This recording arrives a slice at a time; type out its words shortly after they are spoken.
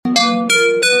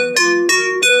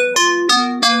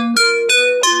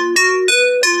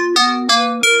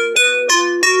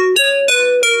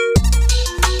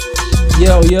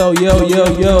Yo. We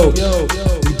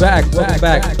back. Welcome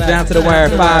back. Down to the wire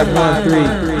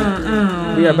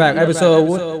 513. We are back. Episode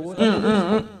what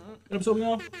episode we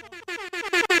on?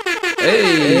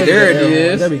 Hey, there it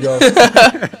is. There we go.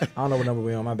 I don't know what number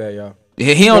we on. My bad, y'all.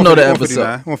 He don't know the episode.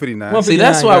 159. See,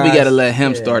 that's why we guys. gotta let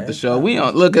him start the show. We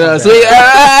don't look at us. We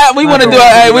want to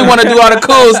do. We want to do all the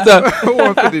cool stuff.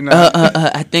 159.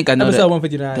 I think I know Episode that.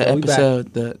 159. The We back.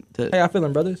 episode. How y'all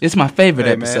feeling, brothers? It's my favorite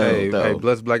Hey, episode, man, though. hey,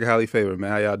 bless Black and Holly favorite,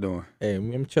 man. How y'all doing? Hey,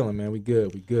 I'm chilling, man. We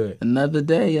good. Another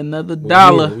day, another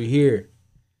dollar. We here.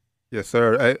 Yes,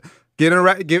 sir. Hey,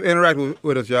 interact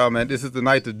with us, y'all, man. This is the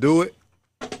night to do it.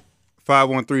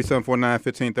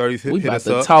 513-749-1530. We Hit about us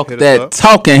to up. talk Hit us that up.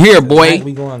 talking here, boy.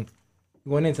 We going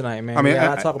in tonight, man. I mean, we got a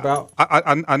lot to talk about.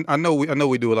 I know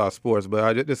we do a lot of sports,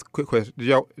 but just a quick question: Did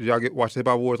y'all watch the Hip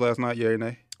Hop Awards last night? Yeah,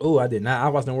 Nay? Oh, I did not. I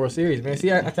watched the World Series, man.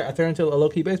 See, I turned into a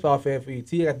low-key baseball fan for you.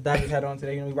 T, I got the Dodgers hat on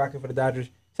today. You know, we rocking for the Dodgers.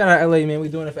 Shout out to LA, man. We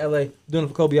doing it for LA. Doing it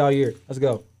for Kobe all year. Let's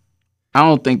go. I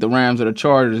don't think the Rams or the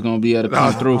Chargers gonna be able to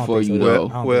come through don't for think you, so. though.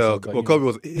 I don't Well, think so, but, Kobe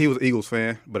was an Eagles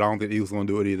fan, but I don't think the Eagles gonna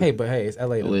do it either. Hey, it's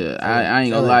LA. Though. Well, So, I ain't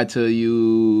it's gonna LA. lie to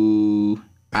you.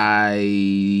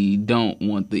 I don't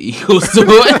want the Eagles to win.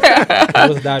 He was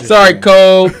a Dodgers Sorry, fan.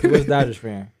 Cole. He was a Dodgers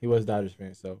fan.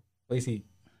 So at least he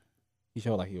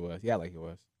showed like he was. Yeah, like he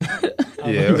was. Yeah.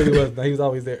 He really was. He was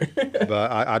always there.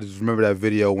 But I just remember that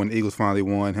video when the Eagles finally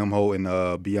won, him holding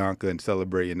Bianca and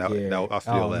celebrating. That I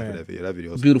still laugh at that video. That video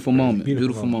was Beautiful moment.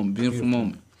 Beautiful Beautiful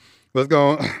moment. Let's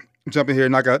go. Jump in here,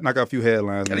 knock out a few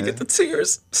headlines. Gotta man. get the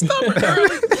tears. Stop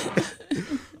it.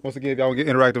 Once again, if y'all want to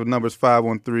get interactive with numbers,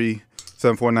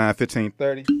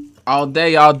 513-749-1530. All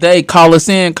day. Call us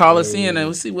in, and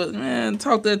we'll see what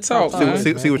talk that talk. man.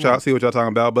 See what y'all talking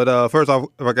about. But first off,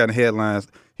 if I got any headlines,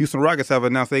 Houston Rockets have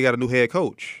announced they got a new head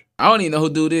coach. I don't even know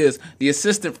who dude is. The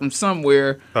assistant from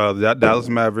somewhere. The Dallas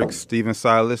Mavericks, Steven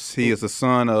Silas. He is the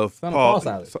son of Paul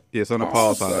Silas. Yeah, son of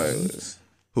Paul Silas,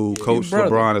 who coached brother.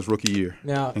 LeBron his rookie year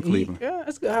Now, in Cleveland. Yeah,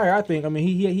 that's good. I think. I mean,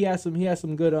 he had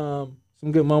some good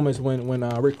moments when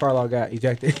Rick Carlisle got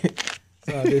ejected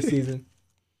this season.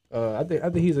 I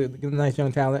think he's a nice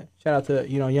young talent. Shout out to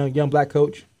young black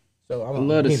coach. So I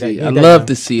love to see it. I love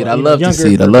to see it. I love to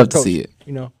see it.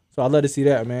 So I love to see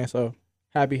that, man. So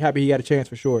happy he got a chance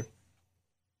for sure.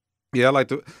 Yeah, I like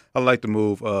to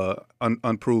move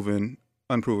unproven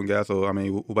guy. So I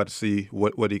mean, we're about to see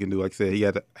what he can do. Like I said, he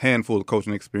had a handful of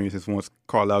coaching experiences once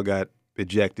Carlisle got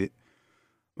ejected,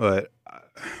 but.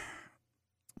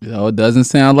 It doesn't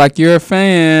sound like you're a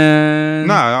fan.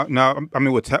 No. I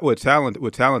mean, with talent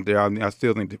there, I mean, I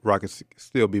still think the Rockets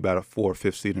still be about a 4th or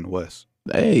 5th seed in the West.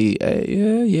 Hey,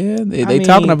 yeah. They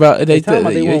talking about they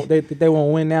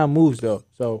won't win now moves though.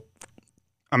 So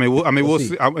we'll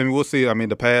see. We'll see. I mean,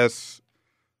 the past.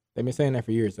 They've been saying that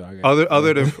for years though.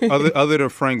 Other than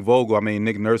Frank Vogel, I mean,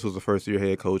 Nick Nurse was the first-year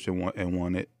head coach and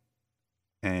won it,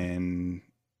 and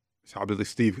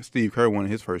obviously Steve Kerr won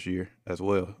his first year as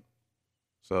well.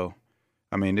 So,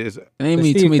 I mean, name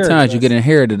me too many times you get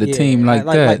inherited a team like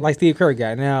that. Like Steve Kerr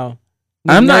got now.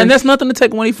 I'm not, and that's nothing to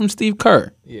take away from Steve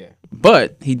Kerr. Yeah,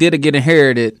 but he did get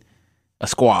inherited a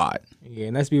squad. Yeah,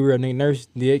 and let's be real. Nick Nurse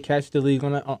did catch the league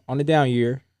on the down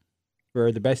year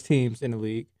for the best teams in the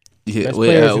league.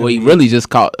 Yeah, we really just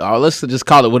call. Let's just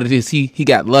call it what it is. He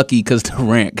got lucky because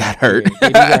Durant got hurt. Yeah,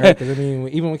 KD got hurt 'cause, I mean,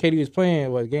 even when KD was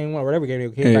playing, game 1, whatever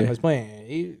game he was playing,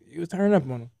 he was turning up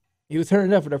on him. He was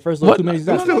turning up for the first 2 minutes.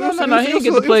 No. He didn't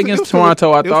get to play against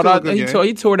Toronto. I thought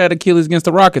he tore that Achilles against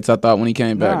the Rockets. I thought when he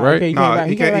came back, right? He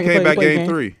came back game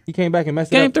 3. He came back and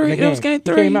messed game it up. Game 3. It was game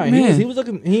 3. He came out. Man. He was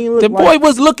looking. The boy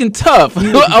was looking tough.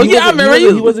 I remember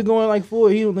you. He wasn't going like full.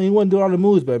 He wasn't doing all the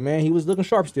moves, but man, he was looking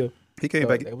sharp still. He came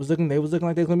back. They was looking like they was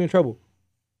gonna be in trouble.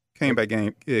 Came back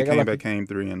game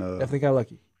 3 and definitely got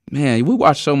lucky. Man, we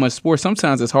watch so much sports.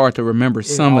 Sometimes it's hard to remember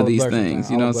some of these things.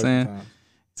 You know what I'm saying?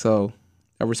 So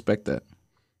I respect that.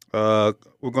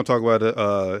 We're gonna talk about it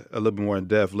a little bit more in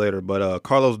depth later, but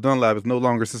Carlos Dunlap is no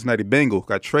longer Cincinnati Bengal.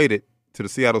 Got traded to the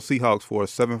Seattle Seahawks for a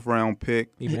 7th-round pick.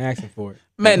 He been asking for it.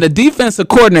 Man, the defensive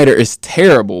coordinator is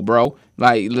terrible, bro.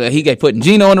 Like he got putting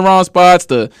Geno in the wrong spots.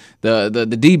 The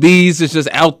DBs is just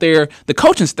out there. The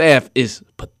coaching staff is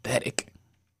pathetic,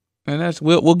 and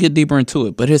we'll get deeper into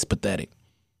it, but it's pathetic.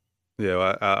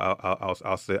 Yeah,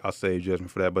 I'll say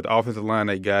judgment for that. But the offensive line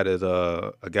they got is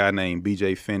a guy named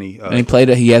B.J. Finney. He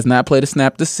has not played a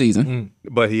snap this season,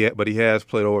 but he has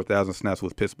played over 1,000 snaps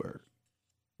with Pittsburgh.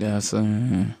 Yes, That's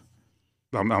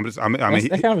kind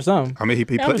of something. I mean, he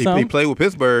played with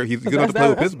Pittsburgh. He's good enough to play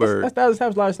with Pittsburgh. That's 1,000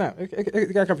 snaps, a lot of snaps.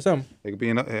 It got to cover something. It could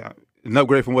be an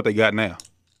upgrade from what they got now.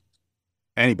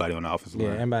 Anybody on the offensive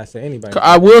line. Yeah, anybody.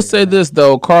 I will say this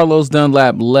though: Carlos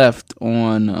Dunlap left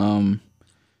on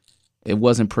it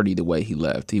wasn't pretty the way he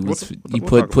left. He was We'll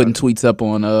putting tweets up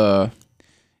on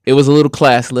it was a little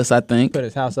classless, I think. Put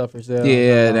his house up for sale.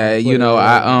 Yeah,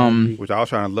 Which I was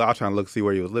trying to look see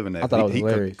where he was living at. I thought it was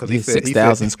hilarious. Because he's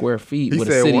 6,000 square feet with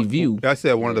a city view. I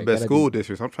said one of the Yeah, best gotta school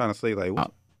districts. I'm trying to say like,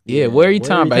 what? Yeah, where are you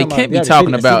talking about? He can't be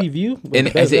talking about.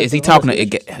 And is he talking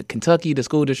to Kentucky, the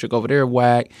school district over there,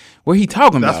 whack? Where he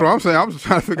talking about? That's what I'm saying. I'm just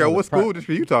trying to figure out what school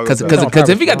district you talking about. Because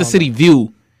if he got the city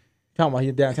view. Talking about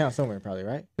he's downtown somewhere, probably,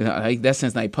 right? That's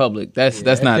Cincinnati Public. That's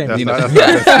not. That's You know, not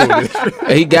the school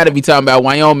district. he got to be talking about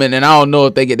Wyoming, and I don't know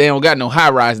if they don't got no high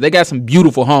rise. They got some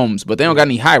beautiful homes, but they don't got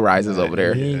any high rises over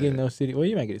there. He ain't getting no city. Well,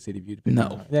 you might get a city view.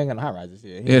 No. They ain't got no high rises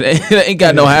here. They ain't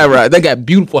got no high rise. They got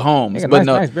beautiful homes, but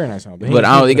no, very nice home. but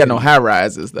I don't. They got no high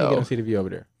rises He ain't got though. no city view over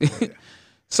there.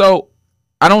 So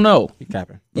I don't know. He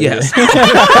capping. But Yes,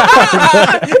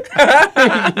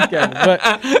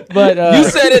 but you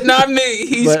said it, not me.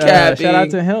 He's capping. shout out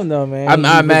to him though, man.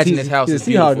 I imagine his house he's is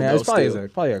a Seahawk beautiful, now. It's though,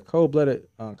 probably a cold-blooded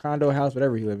condo house,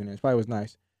 whatever he living in. It probably was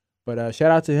nice. But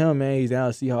shout out to him, man. He's now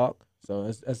a Seahawk, so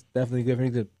that's definitely good for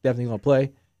him. He's definitely gonna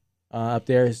play up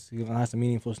there. He's gonna have some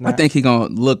meaningful snaps. I think he's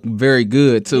gonna look very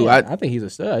good too. Yeah, I think he's a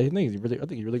stud. I think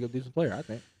he's really good decent player. I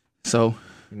think. So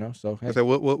So hey, So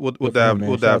we'll Good for dive him, man.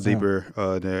 we'll Shout out dive to him.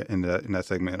 deeper there in that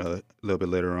segment a little bit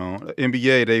later on.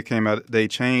 NBA they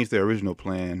changed their original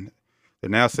plan. They're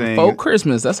now saying before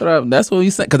Christmas, that's what we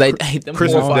said. Because they hate them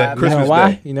Christmas 4 or 5 Day- you know Christmas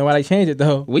why? Day. You know why they changed it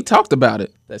though? We talked about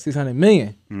it. That $600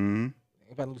 million. Mhm.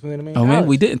 About to lose $600 million. Oh man,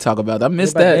 we didn't talk about that. I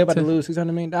missed They that. about to lose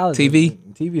 $600 million. TV?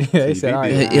 TV. They said, all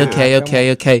right. Yeah,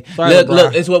 Okay. Sorry, Look,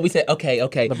 LeBron. it's what we said. Okay.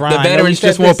 LeBron, The I know you veterans said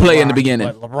just won't this, play in the LeBron, beginning.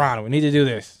 But LeBron, we need to do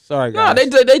this. Sorry, No, guys.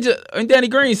 they just. And Danny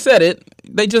Green said it.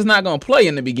 They just not gonna play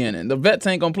in the beginning. The vets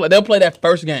ain't gonna play. They'll play that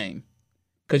first game,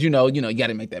 cause you got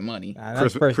to make that money. Nah, that's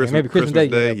Christmas- first game. Maybe Christmas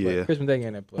Christmas Day. Day, Play. yeah. Christmas Day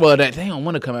getting that play. Well, they don't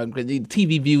want to come out because the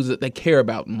TV views that they care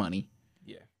about money.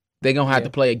 Yeah. They gonna have Yeah. to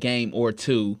play a game or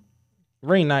two.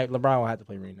 ring night, LeBron will have to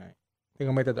play ring night. They're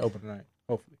gonna make that the opening night,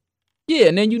 hopefully. Yeah,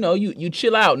 and then you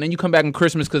chill out, and then you come back on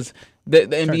Christmas because the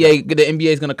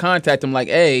NBA is gonna contact them like,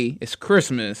 hey, it's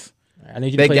Christmas. I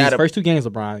need you They to play these gotta- first 2 games,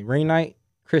 LeBron. Ring night,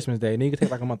 Christmas Day. Then you can take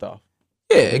like a month off.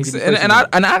 Yeah, They need to be and first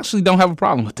I actually don't have a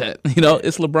problem with that.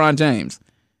 It's LeBron James.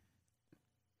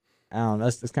 I don't know.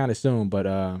 That's kind of soon, but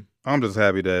I'm just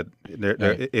happy that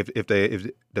if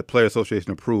the Player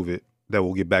Association approve it, that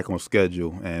we'll get back on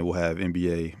schedule and we'll have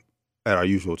NBA at our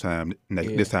usual time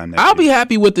this time next I'll be year.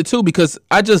 happy with it too because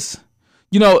I just,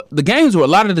 a lot of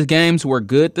the games were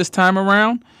good this time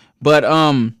around, but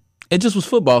it just was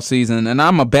football season, and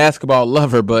I'm a basketball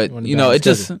lover, but wanna it balance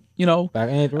just, schedule. it back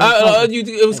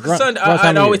was Run- Sunday. run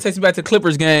time It of always year. takes me back to the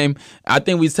Clippers game. I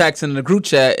think we was texting in the group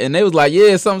chat, and they was like,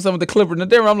 "Yeah, something with the Clippers." And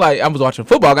then I'm like, I was watching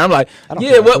football, and I'm like, don't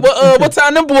 "Yeah, care what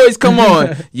time them boys come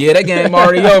on?" Yeah, that game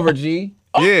already over, G.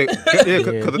 Yeah, because they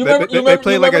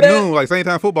play like at remember that? noon, like same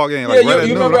time football game. Yeah, Like right at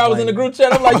you noon. remember I was in the group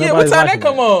chat. I'm like, "Yeah, what Nobody's time that watching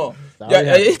come that. on?" It's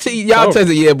already happened. Y'all Over.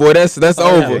 texted, "Yeah, boy, that's yeah.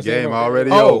 over." The game already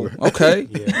Oh, over. okay.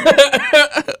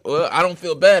 Well, I don't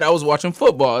feel bad. I was watching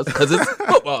football because it's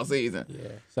football season. Yeah.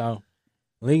 So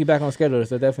when you get back on schedule,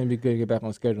 so definitely be good to get back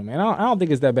on schedule, man. I don't think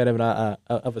it's that bad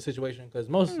of a situation because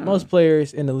most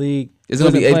players in the league Is it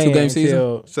gonna be wasn't 82 game playing season?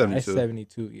 until- 72. That's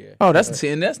 72. Yeah. Oh, that's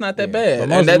 10. That's not that bad.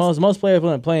 But And that's, most players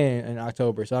weren't playing in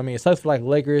October, so I mean it sucks for like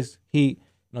Lakers, Heat,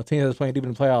 teams that's playing deep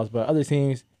in the playoffs, but other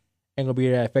teams ain't gonna be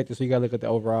that affected. So you gotta look at the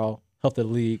overall health of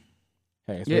the league.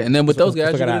 Hey, yeah, and then with those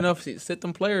guys, you good enough to sit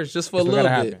them players just for a little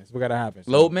bit. It's what gotta happen.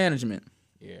 So, Load management,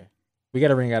 Yeah, we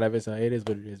gotta ring out of it. So it is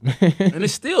what it is, man. and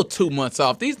it's still 2 months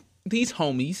off. These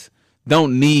homies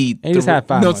don't need. And you just had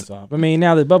 5 months off. I mean,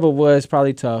 now the bubble was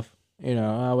probably tough. Whatever. It's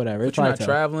But you're probably not tough.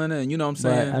 traveling, and you know what I'm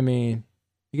But saying. I mean,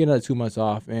 you get another 2 months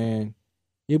off, and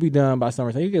you'll be done by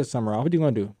summer. So you get summer off. What are you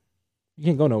gonna do? You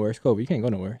can't go nowhere. It's COVID. You can't go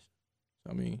nowhere.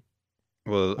 So, I mean,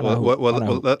 Well, I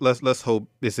don't know. let's hope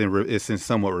it's in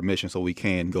somewhat remission so we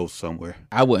can go somewhere.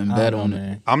 I wouldn't I bet don't on know, it.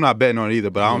 man. I'm not betting on it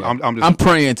either, but I'm just I'm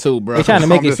praying too, bro. They're trying to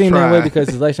make I'm it just seem that way trying. because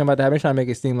this election about to happen. They're trying to make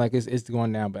it seem like it's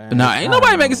going down. But Nah, ain't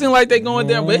nobody making it seem like they going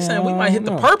down. But they saying we might hit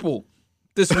the No. purple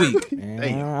this week.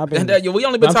 Yeah, And that, we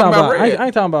only been I'm talking about red. I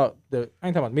ain't talking about the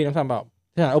meeting. I'm talking about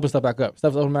trying to open stuff back up.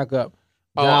 Stuff's open back up.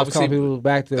 Oh, Jobs obviously, calling people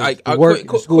back to like, work,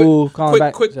 school, calling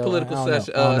back. quick So, political I don't know.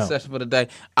 session, I don't know. session for the day.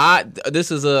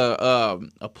 This is a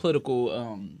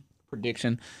political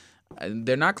prediction.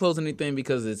 They're not closing anything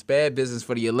because it's bad business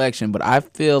for the election. But I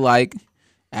feel like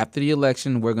after the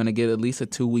election, we're gonna get at least a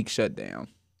 2-week shutdown.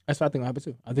 That's what I think will happen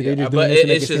too. I think they're just doing But this to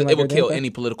make it's seem just like it would they're kill doing any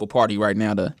political party right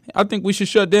now. I think we should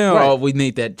shut down. Right. Oh, we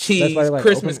need that cheese. That's why they're like,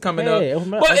 Christmas open- coming hey, up,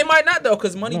 open up. but it might not though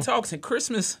because money No. talks and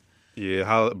Christmas.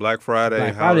 Yeah, Black Friday,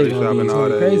 Black holiday Friday gonna be shopping, all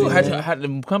that. crazy. How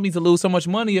the companies will lose so much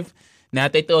money if Now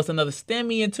if they throw us another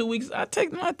stimmy in 2 weeks, I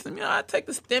take the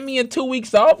stimmy in 2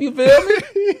 weeks off. You feel me?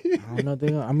 I don't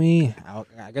know. I mean,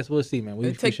 I guess we'll see, man.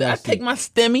 I take my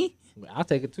stimmy. I'll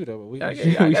take it too, though. But I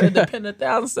got to depend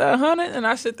 1,700, and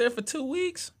I sit there for 2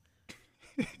 weeks.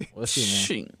 We'll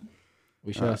see, man.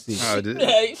 We shall see.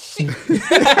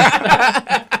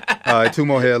 All right, two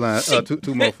more headlines.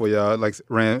 Two more for y'all. Like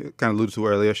Rand kind of alluded to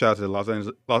earlier. Shout out to the Los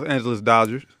Angeles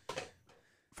Dodgers.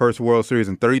 First World Series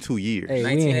in 32 years. Hey,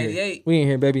 1988. We in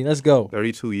here, baby. Let's go.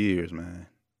 32 years, man.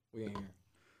 We in here.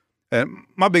 And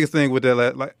my biggest thing with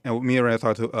that, like, and me and Rand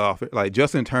talked to, like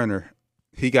Justin Turner,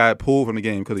 he got pulled from the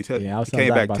game because he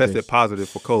came back tested positive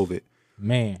for COVID.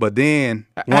 Man. But then,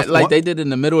 they did in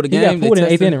the middle of the he game. He got pulled in the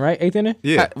 8th inning, right? 8th inning?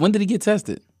 Yeah. When did he get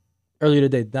tested? Earlier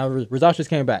today. Now, results just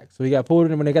came back. So he got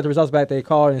pulled in. When they got the results back, they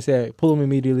called and said, pull him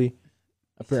immediately.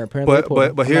 Apparently but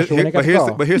here's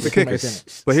the kicker.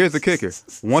 But here's the kicker.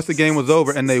 Once the game was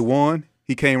over and they won,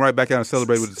 he came right back out and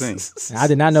celebrated with the team. I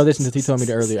did not know this until he told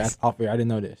me earlier off air. I didn't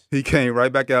know this. He came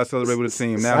right back out and celebrated with the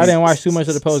team. Now I didn't watch too much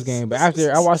of the post game, but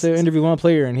after I watched the interview with one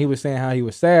player and he was saying how he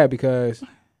was sad because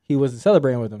he wasn't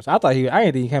celebrating with them. So I didn't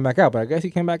think he came back out, but I guess he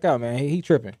came back out, man. He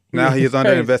tripping. Now he is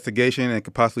under investigation and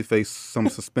could possibly face some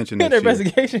suspension next year.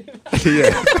 Investigation?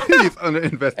 Yeah, he's under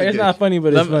investigation. It's not funny,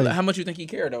 but it's funny. How much you think he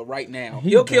cared though? Right now,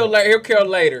 he'll care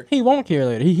later. He won't care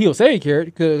later. He'll say he cared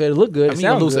because it look good. If he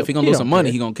gonna lose some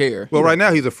money, he gonna care. Well, right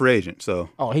now he's a free agent, so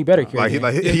he better care. He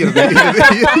doesn't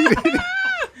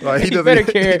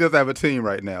have a team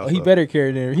right now. He better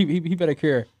care. There, he better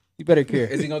care. He better care.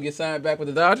 Is he gonna get signed back with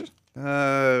the Dodgers?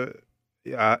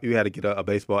 Yeah, you had to get a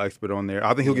baseball expert on there.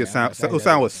 I think he'll get signed. He'll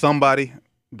sign with somebody.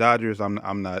 Dodgers, I'm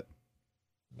not.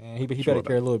 Man, he better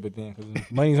care a little bit then,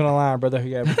 because money's on the line, brother.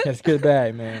 He got to secure the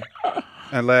bag, man.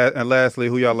 And lastly,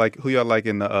 who y'all like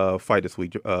in the fight this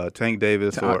week? Tank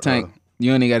Davis or Tank?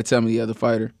 You ain't got to tell me the other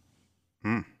fighter.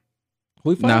 Who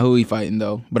he fighting? Not who he fighting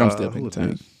though, but I'm still picking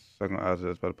Tank. When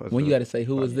you got to say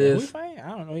who is this? Who he fighting?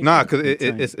 I don't know. Nah, because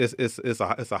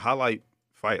it's a highlight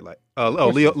fight. Like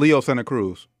Leo Santa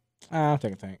Cruz. I'm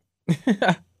taking Tank.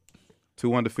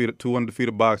 Two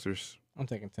undefeated boxers. I'm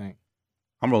taking Tank.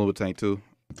 I'm rolling with Tank too.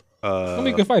 It's gonna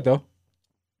be a good fight though.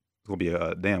 It's gonna be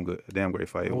a damn great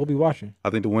fight. We'll be watching.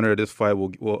 I think the winner of this fight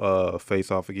will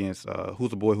face off against who's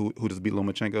the boy who just beat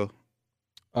Lomachenko?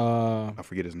 I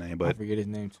forget his name, but I forget his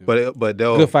name too. But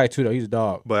they'll good fight too though. He's a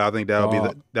dog. But I think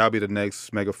that'll be the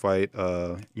next mega fight.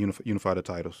 Unify the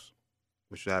titles,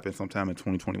 which should happen sometime in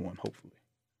 2021, hopefully.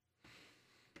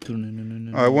 All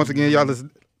right, once again, y'all listen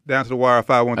down to the wire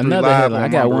 513 Another live headline. on I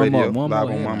got Mamba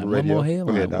one Radio. more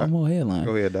headline. One more headline.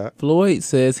 Go ahead, Doc. Floyd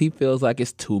says he feels like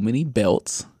it's too many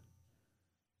belts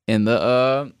in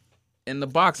the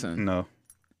boxing. No.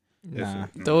 Nah.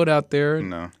 Throw it out there.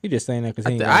 No. He just saying that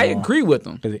because I agree with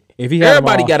him. If he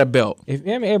everybody got a belt.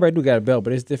 Everybody do got a belt,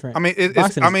 but it's different. I mean,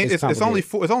 it's only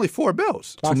four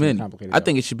belts. Too many. I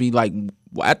think it should be one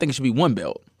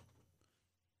belt.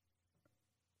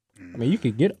 I mean, you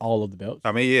could get all of the belts.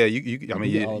 I mean, yeah,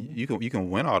 you can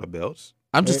win all the belts.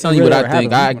 I'm just telling you what I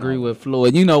think. I agree with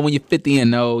Floyd. You know, when you're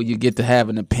 50-0, you get to have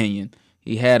an opinion.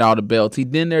 He had all the belts. He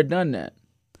been there, done that.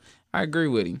 I agree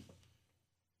with him.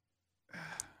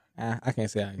 I can't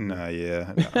say I agree. Nah,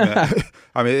 yeah.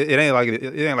 I mean, it ain't like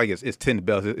it's 10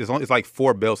 belts. It's like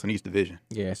 4 belts in each division.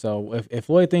 Yeah. So if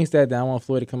Floyd thinks that, then I want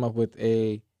Floyd to come up with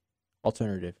a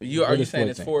alternative. Are you saying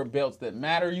it's 4 belts that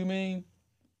matter? You mean?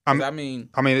 I mean,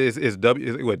 it's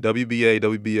WBA,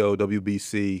 WBO,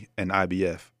 WBC, and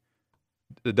IBF.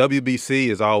 The WBC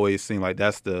has always seemed like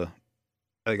that's out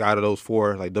of those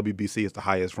 4, like WBC is the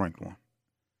highest ranked one.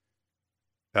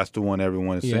 That's the one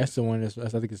everyone is saying. That's the one. I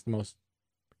think it's the most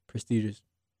prestigious.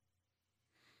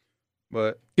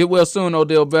 But get well soon,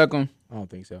 Odell Beckham. I don't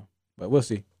think so, but we'll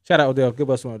see. Shout out Odell. Get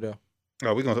well soon, Odell.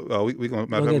 We're gonna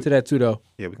we'll get into that too, though.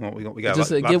 Yeah, we got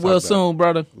just get well soon,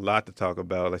 brother. A lot to talk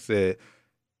about. Like I said.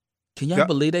 Can y'all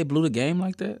believe they blew the game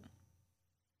like that?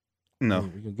 No,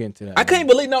 we can get into that. I can't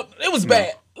believe it was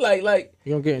bad. Like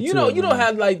you don't get into you don't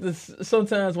have like this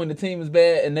sometimes when the team is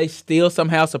bad and they still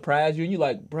somehow surprise you and you're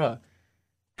like, bruh,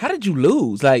 how did you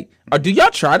lose? Like, or do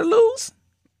y'all try to lose?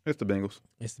 It's the Bengals.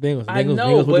 It's the Bengals. I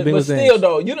know, but still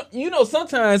though, you know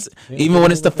sometimes even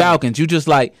when it's the Falcons, you just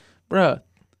like, bruh,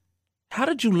 how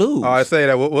did you lose? Oh, I say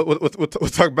that. We'll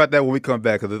talk about that when we come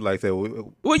back. Because like I said,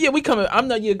 we coming. I'm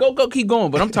not. Yeah, go keep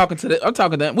going. But I'm talking to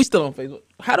that. We still on Facebook.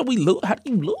 How do we lose? How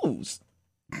do you lose?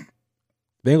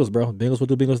 Bengals, bro. Bengals will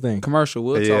do Bengals thing. Commercial.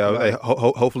 We'll talk about it.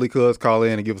 Hopefully, Cuz call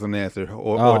in and give us an answer,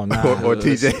 or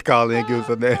TJ call in and give us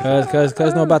an answer.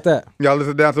 Cuz know about that. Y'all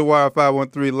listen down to the wire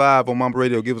 513 live on Mamba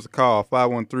Radio. Give us a call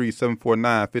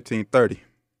 513-749-1530.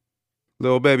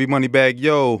 Little baby money bag,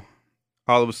 yo.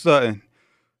 all of a sudden,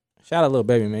 Shout out Lil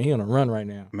Baby, man. He on a run right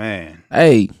now. man.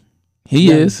 Hey, he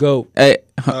Young is. GOAT. Hey,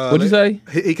 what'd you say?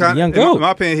 He kind Young of, in GOAT.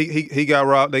 my opinion, he got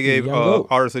robbed. They gave Young GOAT.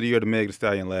 Artist of the Year to Meg Thee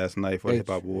Stallion last night for the Hey, Hip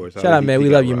Hop Awards. Shout out, Meg. We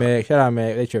got love you, robbed. Meg. Shout out,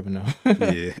 Meg. They tripping though.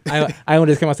 Yeah. I want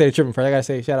to come and say they tripping first. I gotta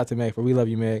say shout out to Meg for we love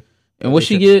you, Meg. And what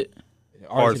she get?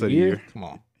 Artist of the year. Come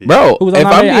on. Bro, Who was if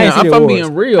I'm nominated? I didn't see the awards.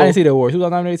 being real, I didn't see the awards. Who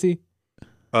was nominated? See?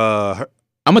 Her-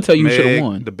 I'm gonna tell you who should Meg, have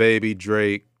won. The Baby,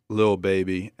 Drake, Lil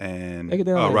Baby, and They get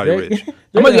that on Roddy Drake. Rich. I'm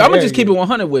Drake gonna not just there keep it yet.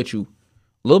 100 with you.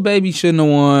 Lil Baby shouldn't have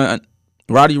won.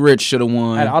 Roddy Rich should have Out of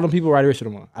won. all them people, Roddy Rich should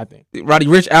have won. I think. Roddy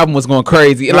Rich album was going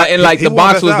crazy. And Right. like He the won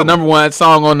box Best was the Album. #1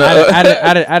 song on the.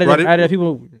 Out of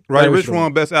people, Roddy Rich should've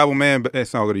won Best Album and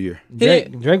Best Song of the Year. Drake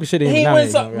shouldn't even He be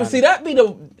went nominated. so, but see that be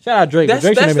the Shout out Drake. Drake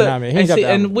shouldn't have been nominated. He ain't got the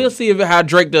album. and we'll see how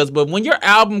Drake does. But when your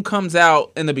album comes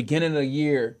out in the beginning of the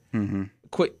year,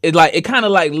 quick, it kind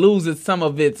of like loses some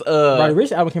of its. Roddy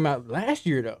Rich album came out last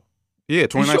year though. Yeah,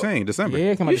 2019, December. Yeah,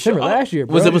 it came out You December sure? last year.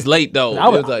 Bro. It was late though. I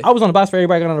It was, was like- I was on the box for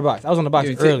everybody got on the box. I was on the box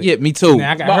early. Yeah, me too.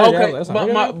 Nah, I got but hurt. okay, That's but,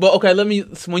 not right. but okay, let me.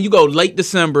 When you go late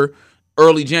December,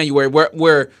 early January,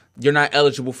 where you're not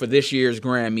eligible for this year's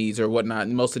Grammys or whatnot,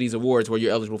 and most of these awards where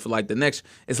you're eligible for like the next,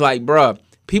 it's like, bruh,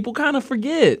 people kind of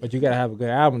forget. But you gotta have a good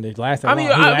album that lasts. I mean,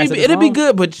 it'd be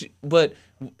good, but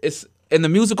it's in the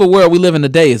musical world we live in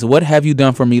today. Is what have you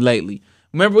done for me lately?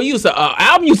 Remember, we used to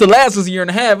album used to last us a year and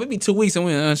a half. It'd be 2 weeks, and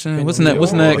we what's next?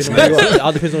 What's next?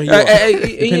 All depends on who you are.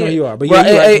 Depends on who you are. But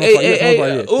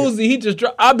yeah, Uzi, he just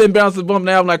dropped. I've been bouncing bumping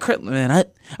the album like crap, man.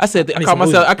 I said, I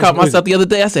caught myself the other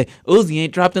day. I said, Uzi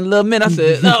ain't dropped in 11 minutes.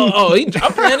 I said, no, he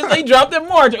dropped. He dropped in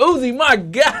March. Uzi, my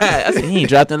God. I said, he ain't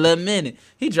dropped in 11 minutes.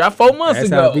 He dropped 4 months That's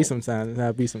ago. how it be sometimes. That's how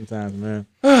it be sometimes, man.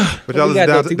 But y'all we listen got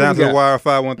down that? to the wire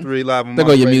 513 live on There go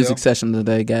Monster your Radio. music session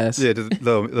today, guys. Yeah, just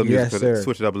little Yes, music, sir.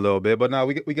 switch it up a little bit. But now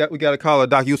we got a caller.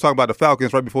 Doc, you was talking about the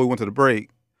Falcons right before we went to the break,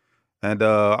 and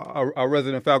our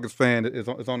resident Falcons fan is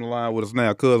on the line with us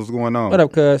now. Cuz, what's going on? What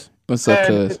up, cuz? What's up,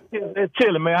 cuz? It's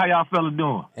chilling, man. How y'all fellas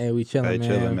doing? Hey, we chilling, Hey, man.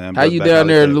 chilling, man. How Brothers you back down out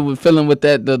there there. feeling with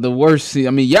that the worst? I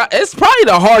mean, yeah, it's probably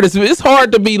the hardest. It's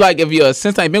hard to be like if you're a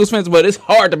Cincinnati Bengals fan, but it's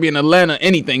hard to be an Atlanta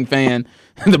anything fan.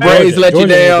 The Braves let you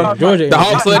down. Georgia. The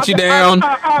Hawks let you down.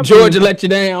 Georgia let you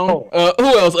down. Who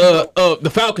else?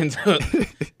 The Falcons. That's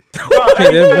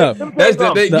That's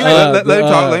the Let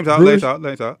him talk.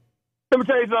 Let me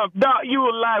tell you something. Doc, you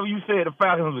were live when you said the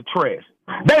Falcons were trash.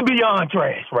 They beyond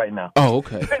trash right now. Oh,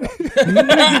 okay.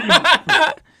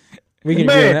 We can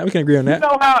agree on that. We can agree on You that.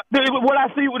 know how what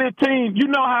I see with this team, you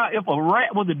know how if a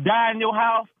rat was to die in your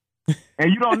house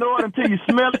and you don't know it until you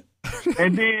smell it,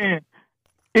 and then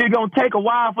it's gonna take a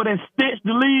while for that stench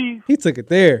to leave. He took it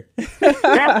there.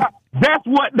 That's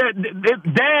what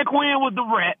Dan Quinn was the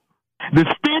rat.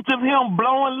 The stench of him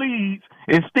blowing leaves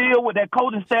is still with that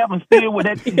coaching staff and still with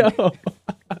that team. Yo.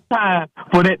 Time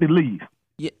for that to leave.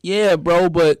 Yeah, bro,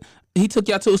 but he took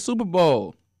y'all to a Super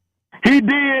Bowl. He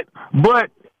did, but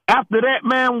after that,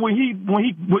 man, when he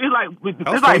it's like That was it's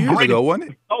 4 like years breaking- ago,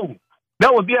 wasn't it? Oh,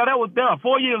 that was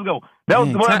 4 years ago. That was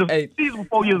one of the Hey. season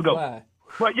 4 years ago. Why?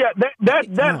 But yeah, that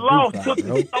loss fly, took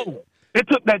bro. his soul. It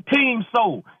took that team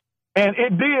soul, and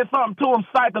it did something to them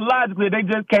psychologically. They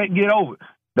just can't get over it.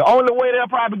 The only way they'll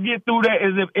probably get through that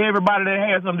is if everybody that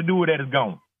has something to do with that is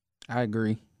gone. I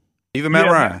agree. Even Matt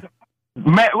Yeah, Ryan.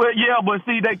 Well, yeah, but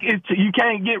see, you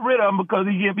can't get rid of him because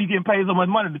he getting paid so much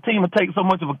money. The team will take so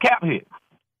much of a cap hit.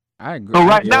 I agree. So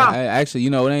right now- I actually,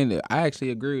 it ain't. I actually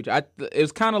agree with you. It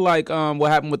was kind of like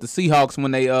what happened with the Seahawks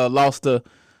when they lost the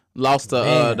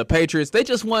Patriots. They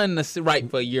just won right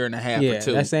for a year and a half Yeah, or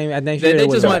two. that same. I think They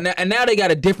just won, and now they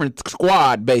got a different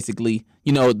squad, basically.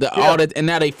 All that, and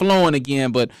now they flowing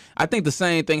again. But I think the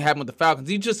same thing happened with the Falcons.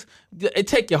 It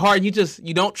take your heart. You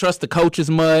don't trust the coaches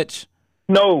much.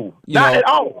 No, You not know. at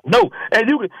all. No, and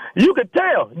you could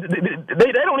tell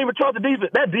they don't even trust the defense.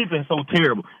 That defense is so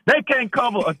terrible. They can't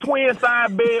cover a twin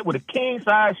size bed with a king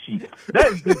size sheet. That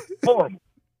is just horrible.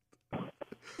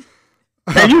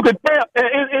 And you could tell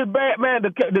it's bad, man.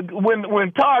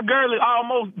 When Todd Gurley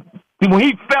when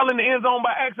he fell in the end zone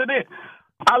by accident,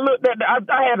 I looked at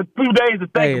I had a few days to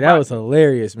think. Hey, about that was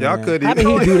hilarious, man. Y'all couldn't How did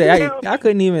even- he do that? I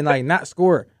couldn't even not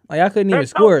score. I couldn't even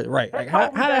score it right. Like how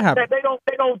that happened? They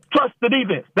don't trust the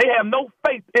defense. They have no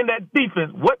faith in that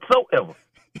defense whatsoever.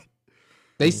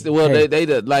 They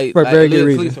like For a very good at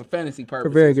reason. least for fantasy For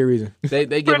purposes. very good reason.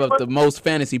 They give up the most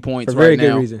fantasy points For very right good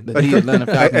now. reason. The Atlanta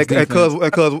Falcons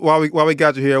defense. Cuz while we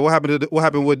got you here, what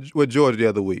happened with Georgia the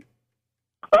other week?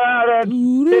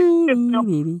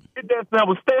 It just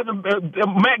was Stetson.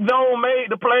 Mac Jones made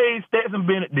the plays. Stetson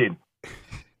Bennett didn't.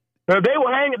 They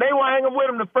were hanging with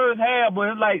him the first half, but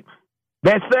it's like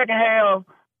that second half.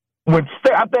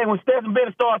 I think when Stetson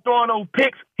Bennett started throwing those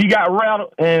picks, he got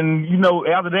rattled, and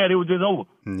after that it was just over.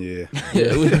 Yeah.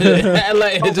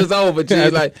 Like, it's just over, G.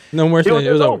 Like, no more saying.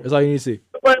 It was over. over. That's all you need to see.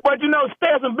 But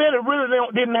Stetson Bennett really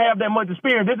didn't have that much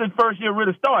experience. This is his first year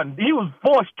really starting. He was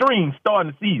 4th string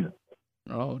starting the season.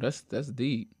 oh, that's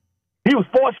deep. He was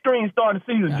 4th string starting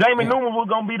the season. Jamie Newman was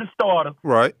going to be the starter.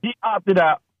 Right. He opted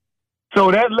out.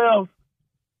 So that left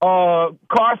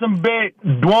Carson Beck,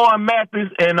 Dwan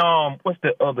Mathis, and what's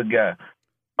the other guy?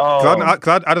 I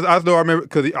just know I remember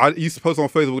because you supposed on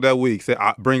Facebook that week said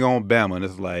bring on Bama, and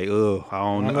it's like, I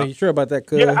don't know. You sure about that,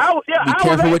 cuz? Be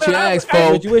careful what you ask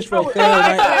for. What you wish for, cuz?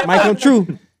 Might come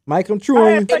true. Might come true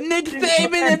on you. If Nick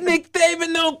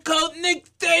Saban don't coach Nick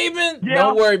Saban.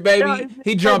 Don't worry, baby.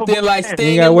 He jumped in like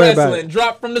Sting in wrestling,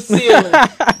 dropped from the ceiling.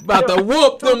 About to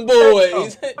whoop them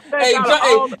boys. Hey,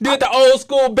 did the old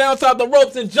school bounce out the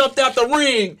ropes and jumped out the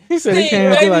ring. He said Sting, he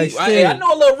came baby. like Sting. Hey, I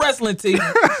know a little wrestling team.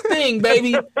 Sting,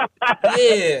 baby.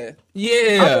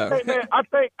 Yeah. I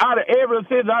think out of every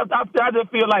season, I just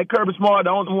feel like Kirby Smart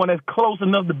the only one that's close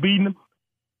enough to beating him.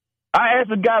 I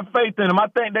actually got faith in them. I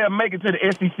think they'll make it to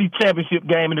the SEC championship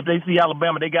game, and if they see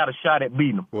Alabama, they got a shot at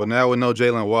beating them. Well, now with no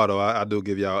Jalen Waddle, I do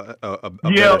give y'all a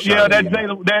yeah, better shot. That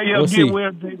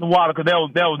Jalen Waddle, because that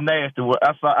was nasty.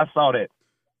 I saw that.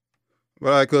 All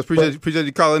right, cuz appreciate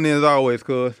you calling in as always,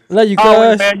 cuz. Love you,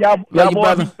 Always, cuz. man. Y'all you, boys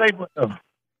brother. be safe with them.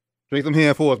 Drink some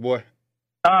hand for us, boy.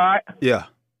 All right. Yeah.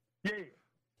 Yeah.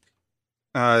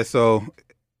 All right, so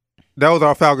that was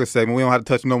our Falcons segment. We don't have to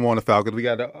touch no more on the Falcons. We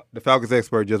got the Falcons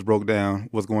expert just broke down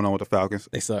what's going on with the Falcons.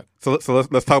 They suck. So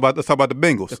let's talk about the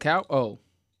Bengals. The cow? Oh.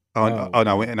 Oh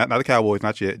no, not the Cowboys,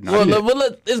 not yet.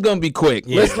 It's gonna be quick.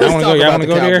 Yeah, Let's talk about the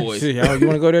Cowboys. You want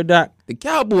to go there, Doc? The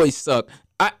Cowboys suck.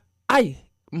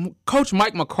 Coach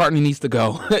Mike McCartney needs to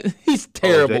go. He's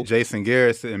terrible. Jason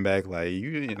Garrett sitting back like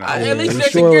you know. At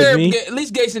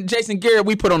least Jason Garrett,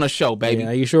 we put on a show, baby. Yeah,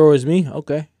 are you sure it was me?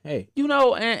 Okay. Hey.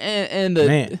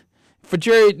 And for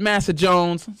Jerry Massa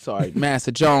Jones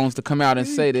to come out and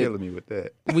say that killing me with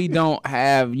that. we don't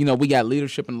have, we got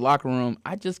leadership in the locker room.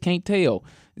 I just can't tell.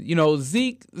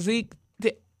 Zeke.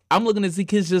 I'm looking at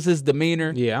Zeke. It's just his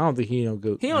demeanor. Yeah, I don't think he no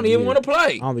good. He don't even want to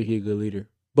play. I don't think he's a good leader.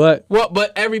 But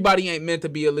everybody ain't meant to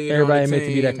be a leader. Everybody on the ain't meant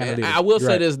to be that team. kind of leader. I will say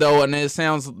Right. this though, and it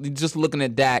sounds just looking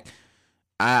at Dak.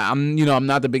 I'm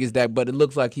not the biggest Dak, but it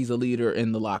looks like he's a leader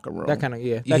in the locker room. that kind of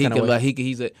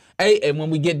He's a and when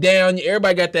we get down,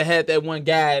 everybody got to have that one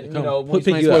guy.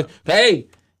 pick you up. Hey,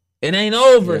 it ain't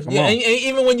over. Yeah, come on.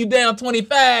 Even when you down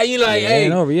 25, you like, it hey,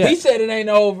 ain't over yet. he said it ain't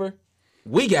over.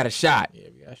 We got a shot. Yeah,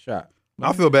 we got a shot.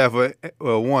 I feel bad for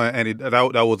one Andy.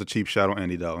 That was a cheap shot on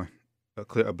Andy Dalton. A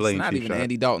It's blatant not cheap even shot.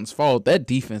 Andy Dalton's fault. That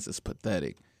defense is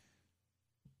pathetic.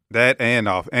 That and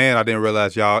I didn't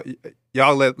realize y'all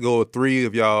let go of 3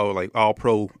 of y'all like all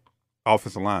pro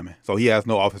offensive linemen. So he has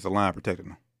no offensive line protecting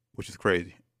him, which is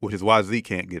crazy. Which is why Zeke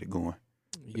can't get it going.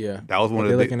 Yeah. That was one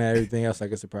They're of the looking at everything else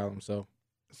like it's a problem. So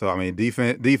So I mean,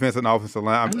 defense and offensive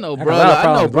line. I know, I bro. got a lot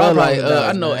I know, of bro. problems Like with Dallas,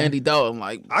 I know man. Andy Dalton.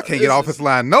 Like I can't get offensive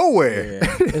line nowhere.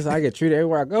 yeah, I get treated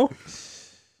everywhere I go.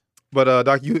 But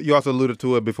Doc, you also alluded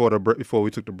to it before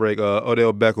we took the break.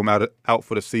 Odell Beckham out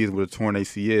for the season with a torn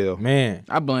ACL. Man,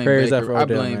 I blame Prayers up Baker. for I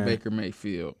Odell, blame man. Baker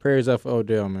Mayfield. prayers up for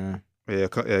Odell, man. Yeah,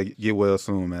 get well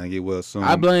soon, man. Get well soon.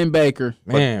 I blame Baker.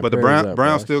 Man, but the prayers up,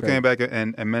 Browns bro. still It's came back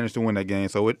and managed to win that game.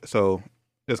 So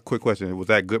just a quick question: was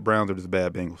that good Browns or just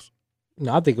bad Bengals?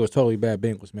 No, I think it was totally bad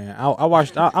Bengals, man. I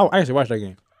actually watched that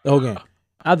game, the whole game.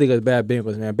 I think it was bad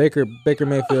Bengals, man. Baker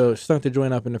Mayfield stunk the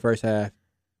joint up in the first half.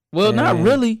 Well, not And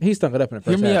really. He stunk it up in the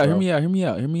Hear first me half. out. bro. Hear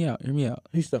me out.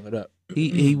 He stunk it up.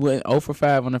 He went 0 for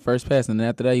 5 on the first pass, and then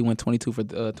after that he went 22 for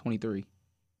 23.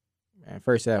 Man,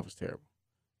 first half was terrible.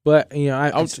 But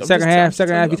I'm second half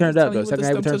he turned up though. Second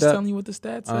half he I'm turned just up. telling you what the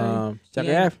stats say.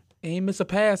 Second half He ain't miss a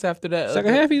pass after that.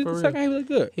 Second half he for real. looked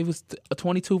good. He was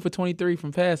 22 for 23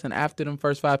 from passing after them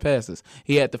first 5 passes.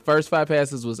 He had the first 5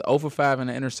 passes was 0 for 5 and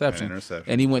an interception.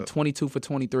 And he went 22 for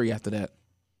 23 after that.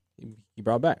 He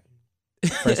brought back.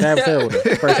 First half was terrible. Though.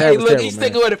 First half Hey, was look, terrible, he's man.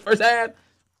 sticking with it first half.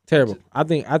 Terrible. I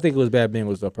think it was bad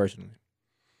Bengals though personally.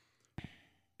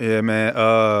 Yeah, man.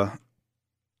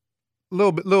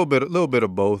 Little bit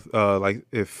of both. Like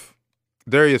if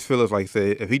Darius Phillips, like I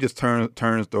said, if he just turns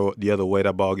the other way,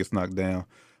 that ball gets knocked down.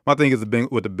 My thing is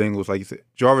with the Bengals, like you said,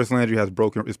 Jarvis Landry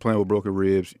is playing with broken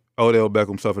ribs. Odell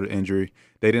Beckham suffered an injury.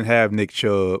 They didn't have Nick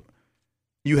Chubb.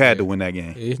 You had to win that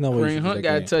game. There's no way. Kareem Hunt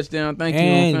got a touchdown. Thank you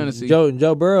and on fantasy.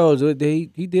 Joe Burrows, he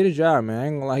did his job, man. I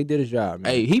ain't gonna lie, he did his job,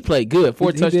 man. Hey, he played good.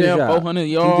 4 He did his touchdowns, job. 400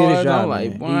 He yards. did his job, I'm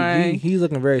like, man. boy. He's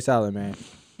looking very solid, man.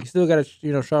 He still got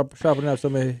to sharpen up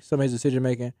some of his decision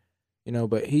making,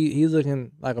 but he's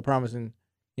looking like a promising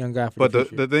young guy for But the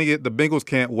future. the thing is, the Bengals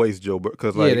can't waste Joe Burrow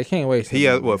because they can't waste. He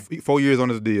has 4 years on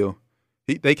his deal.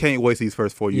 They can't waste these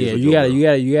first 4 years.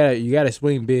 Yeah, you gotta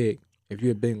swing big if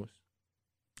you're Bengals.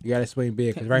 You gotta swing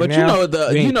big because right now,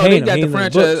 they got the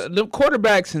franchise. The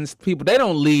quarterbacks and people, they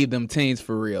don't leave them teams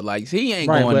for real. Like he ain't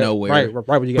going nowhere. Right.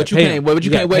 But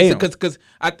you can't waste it because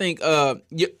I think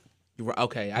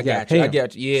okay, I got you.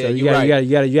 Yeah, so you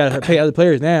gotta pay other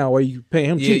players now, or you pay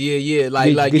him cheap. Yeah.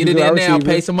 Like get it in now,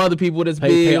 pay some other people that's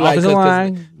big. Pay offensive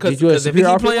line. Because if he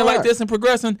keep playing like this and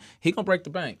progressing, he gonna break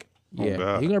the bank.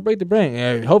 Yeah, he's gonna break the bank.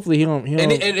 And hopefully he don't.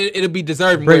 And it'll be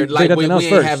deserving. We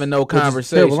ain't having no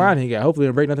conversation. Terrible line he got. Hopefully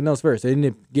he'll break nothing else first. They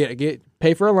didn't get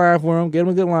pay for a line for him. Get him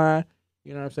a good line.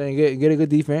 You know what I'm saying? Get a good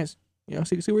defense. You know,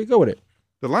 see where you go with it.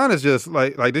 The line is just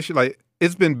like this. Like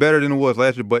it's been better than it was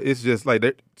last year, but it's just like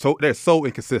they're so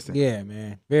inconsistent. Yeah,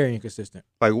 man, very inconsistent.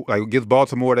 Like against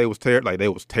Baltimore, they was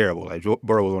terrible. Like Joe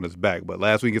Burrow was on his back, but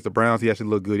last week against the Browns, he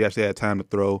actually looked good. He actually had time to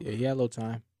throw. Yeah, he had a little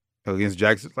time. Against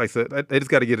Jackson, like I said, they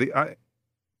just got to get it.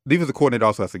 Defensive coordinator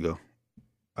also has to go.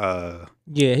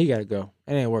 Yeah, he got to go.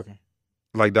 It ain't working.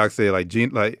 Like Doc said,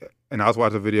 and I was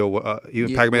watching a video.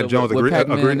 Even Pac-Man Jones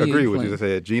agreed with you. They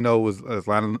said Geno was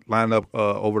lining up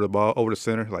over the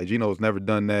center. Like Geno's never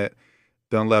done that.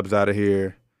 Dunlap's out of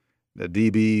here. The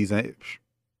DBs ain't.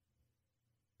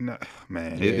 Nah,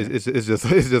 man, yeah. It's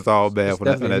just all bad for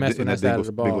that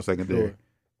Bengals secondary. Sure.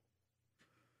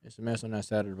 It's a mess on that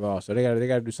side of the ball. So they got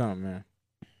to do something, man.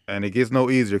 And it gets no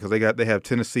easier because they have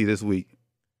Tennessee this week.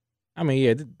 I mean,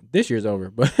 yeah, this year's over,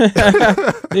 but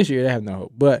this year they have no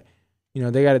hope. But you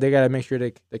know, they got to make sure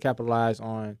they capitalize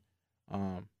on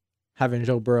having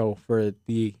Joe Burrow for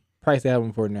the price they have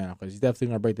him for now, because he's definitely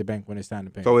gonna break the bank when it's time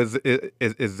to pay. So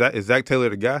is Zach Taylor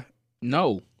the guy?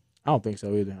 No, I don't think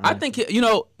so either. I think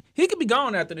he could be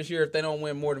gone after this year if they don't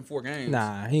win more than 4 games.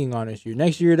 Nah, he ain't gone this year.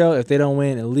 Next year though, if they don't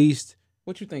win at least.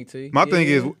 What you think, T? My thing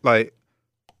is like.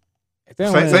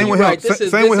 Same with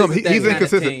him. He's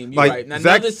inconsistent. Like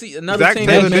Zach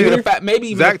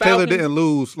Taylor didn't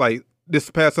lose like this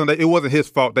past Sunday. It wasn't his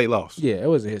fault they lost. Yeah, it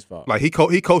wasn't his fault. Like he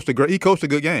coached a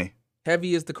good game.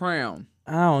 Heavy is the crown.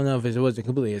 I don't know if it wasn't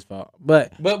completely his fault,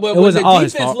 but it when wasn't the all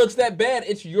his fault. defense looks that bad,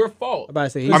 it's your fault. I'm about to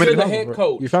say, you're the head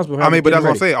coach. You're responsible for but that's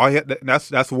what I'm saying. All he had,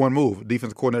 that's one move.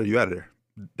 Defensive coordinator, you out of there.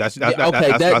 That's you're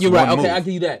right. Okay, I'll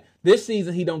give you that. This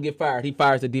season he don't get fired. He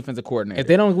fires the defensive coordinator. If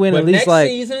they don't win at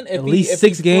least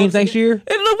 6 games next year,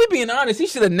 and look, we being honest, he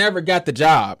should have never got the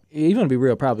job. He's gonna be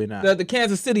real, probably not. The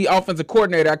Kansas City offensive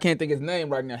coordinator, I can't think his name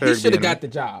right now. He should have got the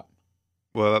job.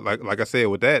 Well, like I said,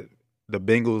 with that, the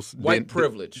Bengals white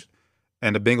privilege,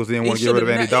 and the Bengals didn't want to get rid of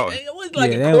Andy Dalton. It was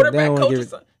like a quarterback coach.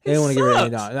 They didn't want to get rid of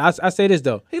Andy Dalton. I say this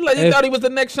though. He thought he was the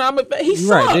next Sean McVay. He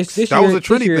sucks. Right. That was a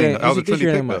trendy thing. That was a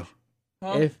trendy pick though.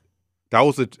 That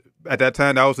was at that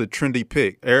time, that was a trendy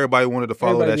pick. Everybody wanted to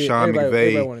follow that Sean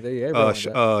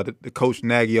McVay, the coach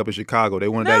Nagy up in Chicago. They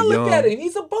wanted that young. Look at him.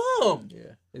 He's a bum.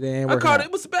 Yeah, I called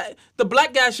it was bad. The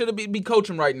black guy should be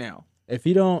coaching right now. If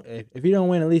he don't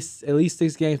win at least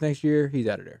 6 games next year, he's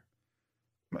out of there.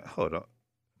 Man, hold on.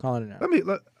 Calling it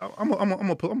out. I'm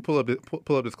gonna pull up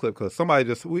this clip because I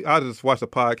just watched a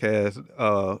podcast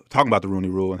talking about the Rooney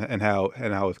Rule and how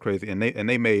it's crazy, and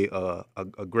they made a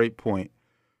great point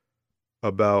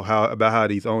about how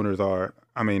these owners are.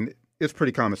 I mean, it's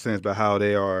pretty common sense about how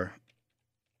they are,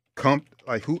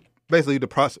 basically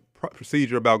the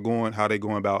procedure about how they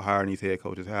going about hiring these head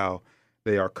coaches, how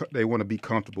they want to be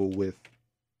comfortable with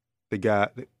the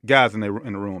guys in the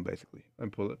room, basically. Let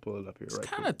me pull it up here. It's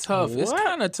kind of tough. What? It's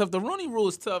kind of tough. The Rooney Rule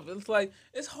is tough. It's like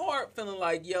it's hard feeling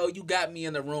like, yo, you got me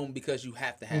in the room because you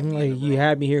have to have me. Like you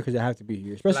had me here because I have to be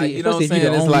here. Especially, you know what I'm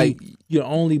saying? It's like you're the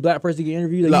only black person to get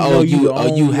interviewed.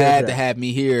 You had to have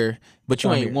me here, but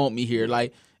you ain't want me here.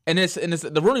 Like, and it's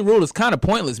the Rooney Rule is kind of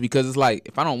pointless because it's like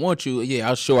if I don't want you,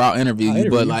 I'll interview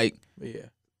you. But like,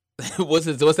 what's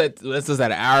that? What's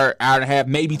that? An hour and a half,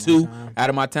 maybe 2 out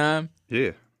of my time.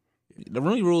 Yeah. The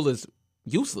Rooney Rule is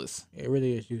useless. It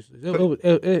really is useless.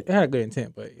 It had a good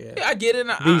intent, but yeah. I get it.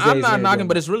 I'm not knocking,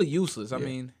 but it's really useless. I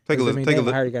mean, take a listen. Take a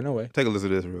listen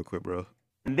to this real quick, bro.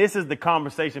 And this is the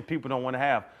conversation people don't want to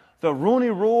have. The Rooney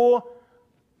Rule.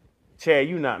 Chad,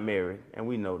 you not married, and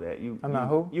we know that. I'm not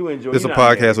who? You enjoy. This is a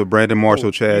podcast with Brandon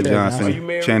Marshall, Chad Johnson,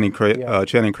 Channing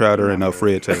Crowder, and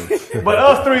Fred Taylor. But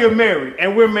us 3 are married,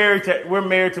 and we're married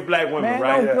to black women, man,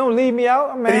 right? Don't leave me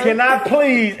out, man. Can I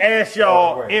please ask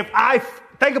y'all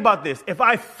think about this? If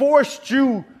I forced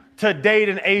you to date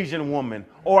an Asian woman,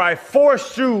 or I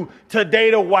forced you to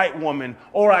date a white woman,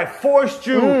 or I forced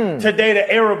you to date an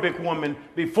Arabic woman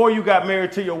before you got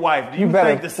married to your wife, do you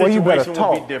think the situation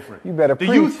would be different? You better Do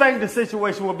you think the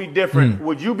situation would be different?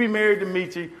 Would you be married to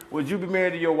Michi? Would you be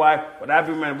married to your wife? Would I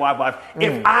be married to my wife?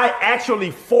 If I actually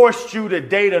forced you to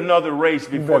date another race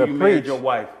before you married your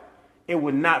wife, it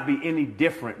would not be any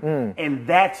different. And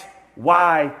that's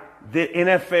why the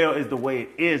NFL is the way it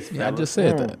is, fellas. Yeah, I just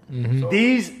said that. So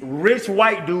these rich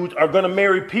white dudes are going to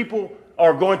marry people,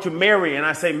 are going to marry, and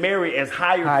I say marry as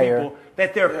higher people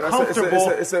that they're comfortable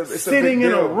it's a sitting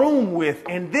in a deal. room with.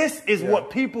 And this is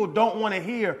what people don't want to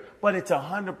hear, but it's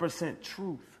 100%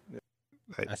 truth.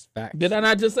 That's facts. Did I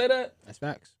not just say that? That's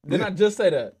facts. Did I just say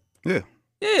that? Yeah.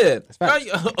 Yeah. facts.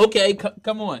 Okay,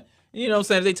 come on. You know what I'm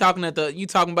saying? If they talking you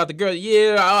talking about the girl,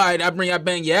 yeah, all right, I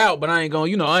bang you out, but I ain't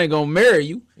gonna marry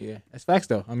you. Yeah, that's facts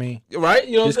though. I mean, Right?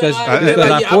 You know Just what I'm saying?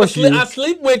 'cause I force you- I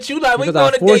sleep with you. Like, we because go I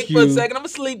on a force date for a you- second. I'm gonna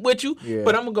sleep with you, Yeah.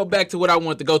 but I'm gonna go back to what I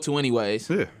want to go to anyways.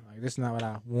 Yeah. like, this is not what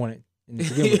I wanted. In the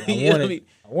beginning. You know what I mean?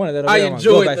 I wanted that. I over there.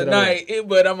 enjoyed back the to that over night,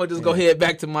 but I'm gonna just go head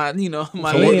back to my, my there. So it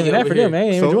lady ain't even that over for here. them. They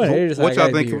ain't So, enjoying it. They just what like, y'all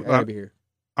I gotta think- be here. I gotta be here.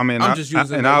 I mean, I'm just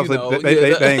using and the, obviously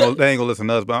they ain't gonna listen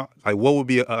to us, but like, what would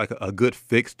be a good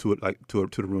fix to it, like to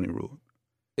the Rooney Rule?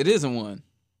 It isn't one.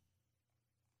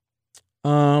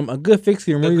 A good fix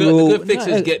here.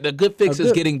 The good fix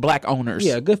is getting black owners.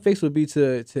 Yeah, a good fix would be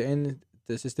to end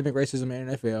the systemic racism in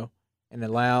the NFL and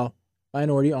allow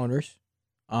minority owners,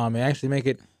 and actually make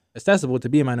it accessible to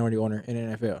be a minority owner in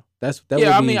the NFL.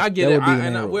 Yeah, I mean, I get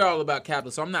it. We're all about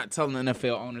capital, so I'm not telling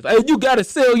NFL owners, hey, you got to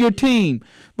sell your team.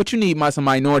 But you need some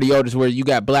minority owners where you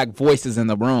got black voices in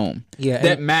the room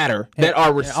that matter, that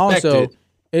are respected. Also,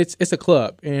 it's a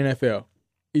club in the NFL.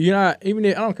 You're not, even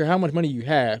if, I don't care how much money you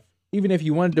have, even if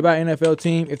you wanted to buy an NFL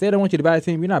team, if they don't want you to buy a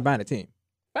team, you're not buying a team.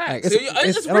 Facts. Like,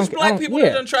 It's rich black people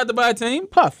that done tried to buy a team.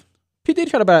 Puff. P. Diddy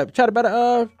tried to buy I don't think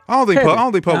Puff was I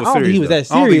don't serious. think he was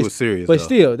that I don't think he serious. was serious, But though.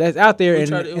 still, that's out there. Who And,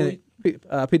 tried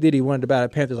to- P. Diddy wanted to buy the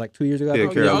Panthers like 2 years ago. I Yeah,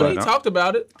 think. Carolina. He talked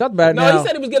about it. Talked about it No, now. he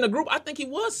said he was getting a group. I think he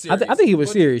was serious. I think he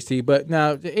was serious, T. But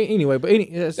now, anyway,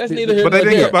 That's neither here But nor they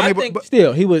didn't- there. but I I mean, think but-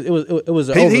 still, he was. It was.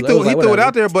 He threw it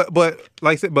out there, but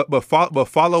like I said, but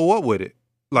follow up with it.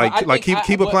 Like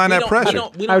keep applying that pressure.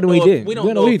 How do we did? We don't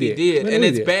We know know if he he did. did, We know and he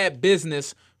it's did. bad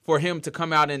business for him to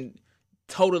come out and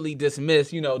totally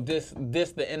dismiss. This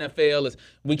the NFL is.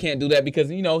 We can't do that because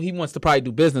he wants to probably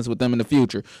do business with them in the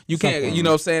future. You can't. You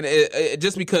know what I'm saying?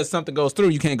 Just because something goes through,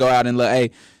 you can't go out and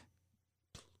hey.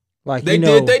 Like They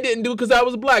didn't do it because I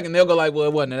was black, and they'll go like, well,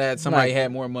 it wasn't that. Somebody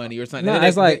had more money or something. Nah, And then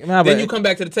it's like, nah, then but you come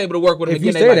back to the table to work with them if you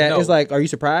again. say they that, like, no. it's like, are you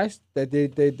surprised that they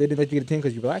didn't let you get a team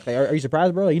because you're black? Like, are you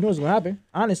surprised, bro? Like, you know what's gonna happen,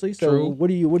 honestly. So True. what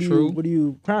are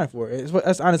you crying for?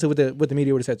 That's honestly what the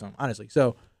media would have said to him, honestly.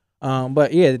 So,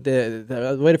 but yeah,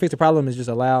 the way to fix the problem is just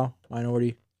allow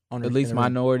minority owners. At least in the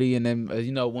room. minority, and then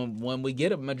when we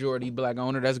get a majority black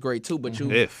owner, that's great too. But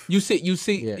If. you see,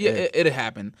 Yeah, it'll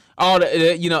happen. All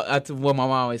that's what my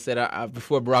mom always said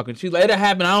before Barack, and she's like, it'll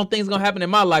happen. I don't think it's gonna happen in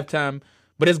my lifetime,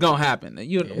 but it's gonna happen. it's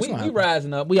We gonna happen.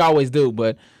 rising up, we always do.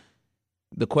 But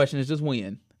the question is just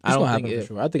when. I It's don't gonna think happen it, for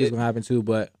sure. I think it's gonna happen too,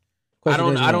 but I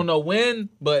question is, don't know when,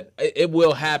 but it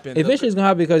will happen. Eventually, it's gonna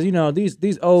happen because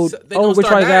these old They gonna rich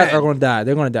start white guys dying. are gonna die.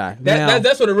 They're gonna die. Now,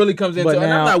 That's what it really comes into. but And I'm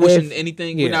now not wishing if-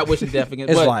 anything. yeah. We're not wishing death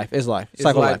against. it's but life. It's life. It's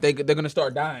Cycle life. life. They're gonna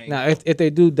start dying. Now, if they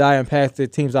do die and pass the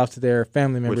teams off to their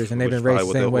family members Which- and they've been which raised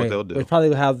the probably same what way, they'll do. which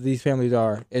probably how these families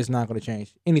are, it's not going to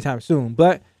change anytime soon.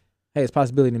 But hey, it's a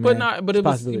possibility, man. But not. But It's it a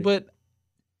was. possibility. But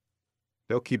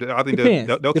They'll keep it. I think depends.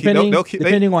 they'll keep.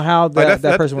 Depending on how that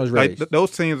person was like, raised.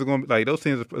 those teams are going to those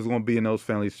teams is going to be in those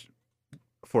families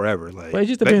forever. Like But it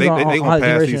just they depends on going how to the pass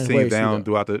generation these is teams raised, down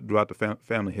too, throughout the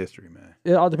family history, man.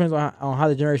 It all depends on how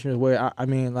the generation is raised. I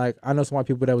mean, like I know some white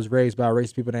people that was raised by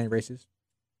racist people that ain't racist.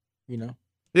 You know,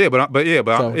 Yeah, but So, depending on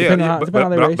how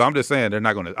they raised. but I'm just saying they're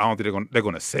not going to. I don't think they're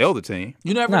going to sell the team.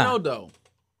 you never Nah. know though.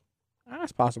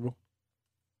 that's possible.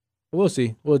 We'll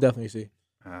see. We'll definitely see.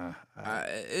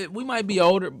 We might be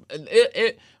older.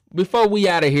 Before we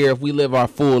out of here, if we live our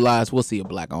full lives, we'll see a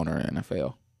black owner in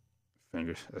NFL.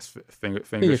 Fingers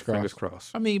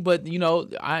crossed. I mean, but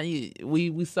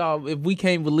we saw if we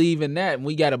can't believe in that, and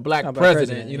we got a black Black president.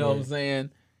 president, You know what yeah. I'm saying?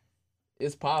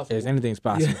 It's possible. Yes, anything's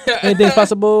possible. Yeah. Anything's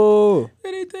possible.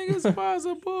 Anything is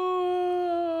possible.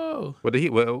 Well,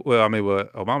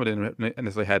 Obama didn't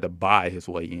necessarily had to buy his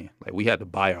way in. Like we had to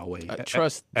buy our way.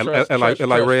 Trust. And trust, like trust,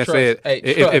 Rand trust. said, Hey,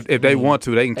 if trust. they want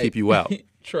to, they can keep you out.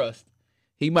 Trust.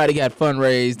 He might have got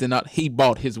fundraised and he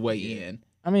bought his way in.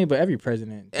 I mean, but every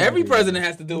president. Every president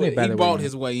has to do They it. buy He their bought way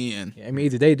his way in. Yeah, I mean,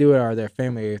 either they do it or their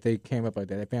family. If they came up like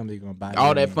that, their family gonna buy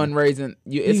All their that way in. fundraising,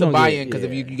 it's a gonna buy-in get it, because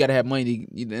if you got to have money,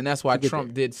 and that's why get Trump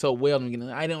there. did so well.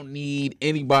 I don't need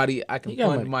anybody. I can He got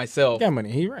fund money. myself. He got money.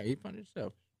 He right. He funded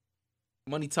himself.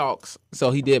 Money talks.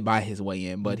 So he did buy his way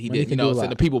in, but he Money did. can do a So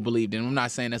lot. the people believed in him. I'm not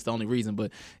saying that's the only reason,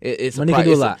 but it's Money a can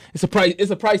price. do a lot. It's a price.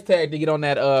 It's a price tag to get on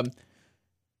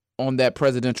that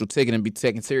presidential ticket and be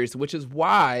taken serious. Which is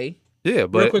why, Yeah, real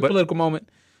but quick political moment.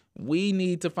 We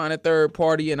need to find a third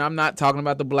party, and I'm not talking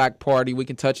about the black party. We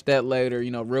can touch that later,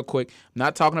 real quick. I'm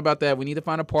not talking about that. We need to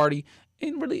find a party.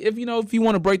 And really, if you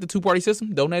want to break the two-party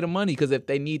system, donate them money, because if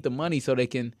they need the money so they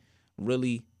can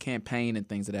really campaign and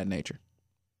things of that nature.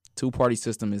 Two-party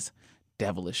system is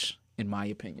devilish, in my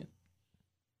opinion.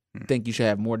 I think you should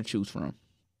have more to choose from.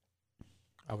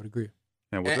 I would agree.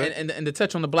 and what's that? And to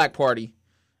touch on the black party,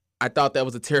 I thought that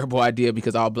was a terrible idea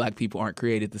because all black people aren't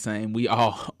created the same. We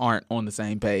all aren't on the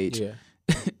same page. Yeah.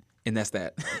 And that's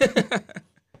that.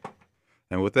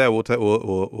 And with that, we'll take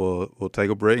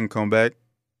a break and come back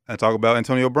and talk about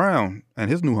Antonio Brown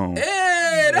and his new home.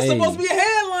 Hey, that's Hey. supposed to be a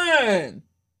headline.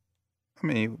 I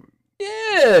mean,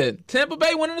 Yeah, Tampa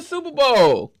Bay winning the Super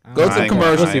Bowl. Go to I ain't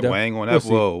commercial. gonna- we ain't going that.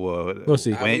 Whoa. We'll see.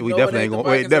 We definitely ain't going.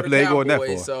 We definitely ain't going that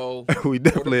far. So We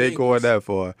definitely ain't going that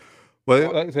far.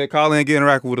 But like I said, call in, get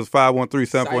interact with us,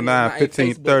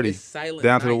 513-749-1530.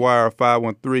 Down to the wire,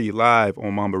 513 live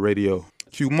on Mamba Radio.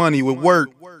 Q Money with work.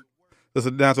 This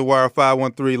is Down to the wire,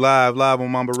 513 live on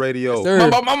Mamba Radio.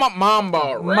 Sir. Mamba.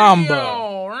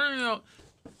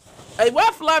 Hey,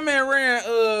 why Flyman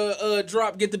Ran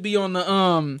drop get to be on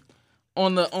the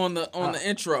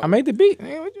intro? I made the beat.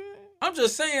 I'm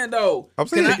just saying though. I'm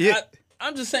saying,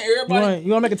 I'm just saying everybody.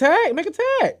 You want to make a tag? Make a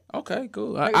tag. Okay,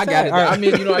 cool. Make a I got tag. it. All right. I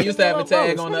mean, I used to have a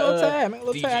tag Bro, on make a little the tag, make a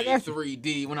little tag. I got you.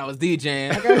 DJ3D when I was DJing.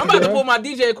 got you, I'm about to bro. pull my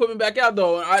DJ equipment back out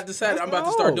though. I decided I'm about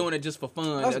to start go. doing it just for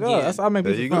fun Let's again. go. That's all I make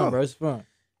There beats you for fun, go. bro. It's fun.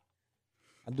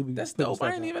 I do be That's putting dope. stuff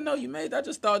I didn't out. even know you made that. I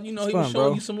just thought, he was fun, showing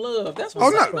bro. you some love. That's Oh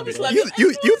what's no! up. Let me slap You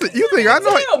think I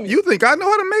know? Tell me. You think I know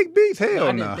how to make beats? I Hell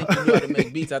didn't no! think you knew how to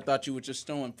make beats. I thought you were just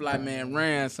showing Flyman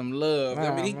Ran some love.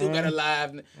 I mean, he do got a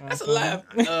live. That's a live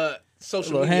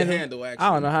social Little media handle, actually.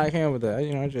 I don't know how I came with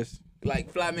that. Just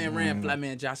Like Flyman Ran,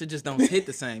 Flyman Josh. It just don't hit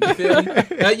the same. You feel me?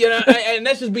 And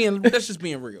that's just being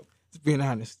real. being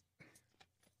honest.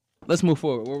 Let's move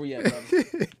forward. Where we at,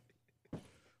 brother?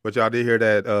 But y'all did hear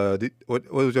that?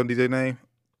 What was your DJ name?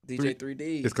 DJ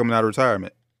 3D. It's coming out of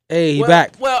retirement. Hey, he well,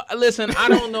 back. Well, listen, I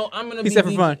don't know. I'm gonna He be said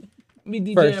for fun. Be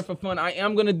DJing First. for fun. I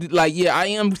am gonna I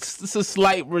am. It's a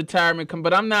slight retirement,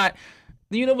 but I'm not.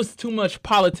 It was too much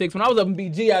politics. When I was up in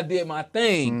BG, I did my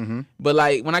thing. Mm-hmm. But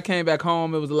when I came back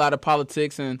home, it was a lot of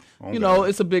politics, and God.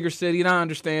 it's a bigger city, and I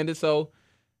understand it. So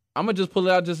I'm gonna just pull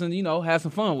it out, and have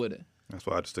some fun with it. That's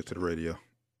why I just stick to the radio.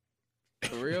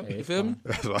 For real, Hey, you feel me?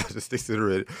 That's why I just stick to the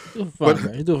radio. Do it for fun,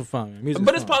 man. You do it for fun, man. Music's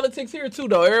But it's fun. politics here too,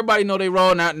 though. Everybody know they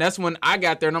rolling out, and that's when I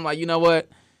got there, and I'm like, you know what?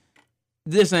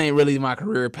 This ain't really my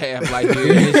career path like here.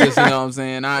 It's just, you know what I'm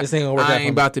saying? This ain't gonna work out I for ain't me.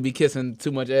 about to be kissing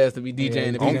too much ass to be DJing Yeah,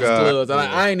 in oh people's God. clubs.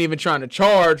 I ain't even trying to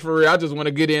charge for real. I just want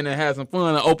to get in and have some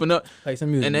fun and open up. Play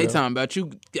some music. And they bro. talking about you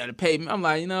gotta pay me. I'm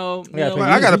like, gotta pay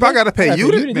I you. gotta pay you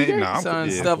You to the DJ? nah, I'm son,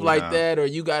 yeah, stuff cool like now. that, or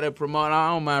you gotta promote. I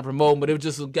don't mind promoting, but it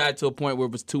just got to a point where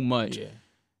it was too much. Yeah.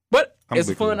 But I'm it's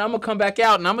big fun. with it. I'm gonna come back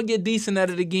out and I'm gonna get decent at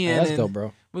it again. Let's and go,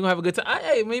 bro. We're gonna have a good time.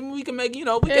 Hey, maybe we can make we Hey,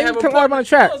 can have a collab on the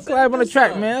track. partner- Collab on the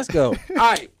track, man. Let's go. All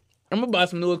right, I'm gonna buy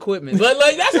some new equipment. But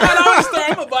that's how I always start.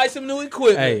 I'm gonna buy some new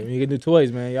equipment. Hey, when you get new toys,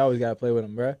 man, you always gotta play with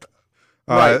them, bro.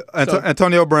 All right, Right, so-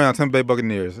 Antonio Brown, Tampa Bay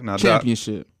Buccaneers. Now,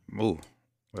 Championship. Ooh,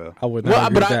 well, I would not Well,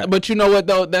 agree but with that. but you know what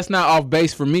though? That's not off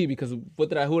base for me because who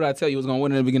did I tell you was gonna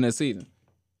win in the beginning of the season?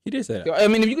 He did say that. I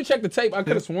mean, if you could check the tape, I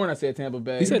could have sworn I said Tampa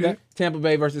Bay. He said that. Tampa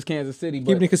Bay versus Kansas City.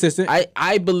 But Keeping it consistent.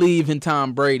 I believe in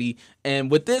Tom Brady, and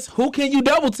with this, who can you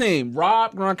double team?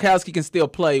 Rob Gronkowski can still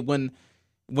play when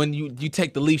you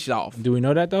take the leash off. Do we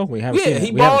know that though? We haven't seen Yeah, it.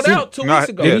 he We haven't balled seen out it. 2 weeks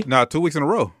ago. yeah, 2 weeks in a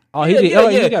row. Oh, he Yeah, did. yeah, Oh,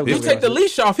 yeah. he got You good take the record.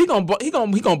 leash off, he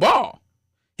gonna ball.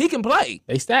 He can play.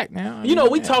 They stacked now. You know,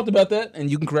 we talked about that, and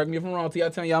you can correct me if I'm wrong. T, I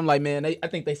tell you, I'm like, man, I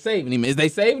think they saving him. Is they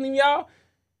saving him, y'all?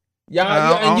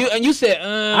 And you said,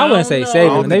 I wouldn't say don't know.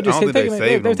 saving I him. don't They think- just I don't think taking they it.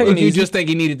 saved They're him, taking but- it You easy. just think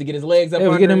he needed to get his legs up They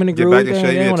were under getting him in him? the Get groove. back in They shape.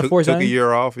 didn't Yeah, want to took force a nothing.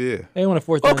 year off. Yeah. They didn't want to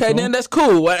force Okay, nothing. then that's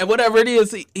cool. Whatever it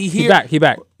is, he He here. back. He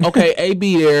back. Okay,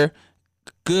 AB there,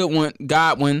 good one,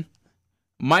 Godwin,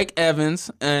 Mike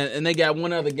Evans, and they got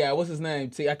one other guy. What's his name?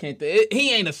 T, I can't think.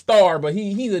 He ain't a star, but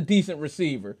he's a decent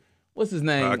receiver. What's his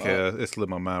name? Okay, it slipped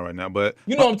my mind right now, but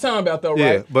You know what I'm talking about, though,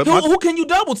 Yeah, right? but who can you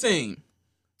double team?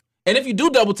 And if you do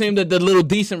double team the little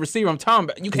decent receiver I'm talking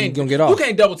about, you can't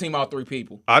double team all three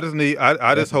people. I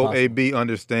just hope AB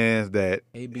understands that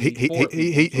he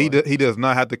does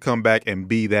not have to come back and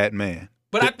be that man.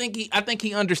 But I think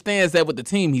he understands that with the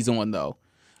team he's on though.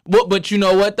 But you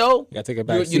know what though? You gotta take a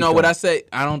back seat. You know what I say?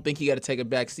 I don't think he got to take a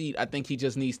back seat. I think he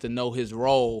just needs to know his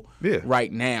role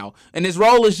right now. And his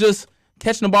role is just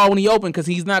catching the ball when he open because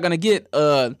he's not gonna get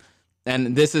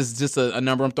and this is just a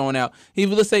number I'm throwing out.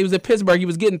 Let's say he was at Pittsburgh, he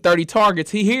was getting 30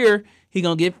 targets. He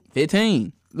gonna get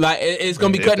 15. Like it's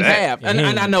gonna be cut in half.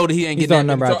 And I know that he ain't getting that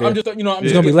number out there. I'm just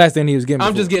it's gonna be less than he was getting.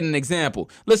 I'm just getting an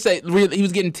example. Let's say he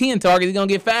was getting 10 targets, he's gonna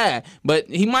get 5, but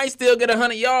he might still get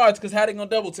 100 yards because how they gonna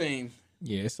double team?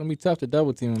 Yeah, it's gonna be tough to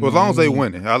double team. Well, as long as they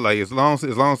winning, I like as long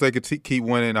as they could keep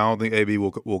winning. I don't think AB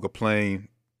will complain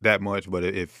that much. But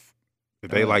if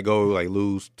they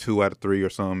lose 2 out of 3 or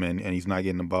something, and he's not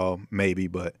getting the ball, maybe.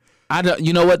 But I don't.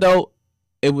 You know what though?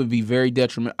 It would be very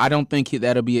detrimental. I don't think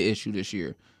that'll be an issue this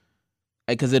year,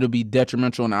 because it'll be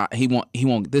detrimental, and he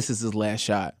won't. This is his last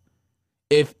shot.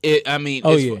 As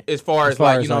far as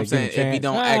like you know what I'm saying, if he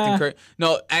don't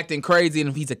acting crazy, and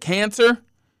if he's a cancer,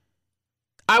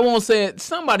 I won't say it.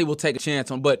 Somebody will take a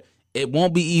chance on, but it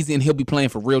won't be easy, and he'll be playing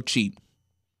for real cheap.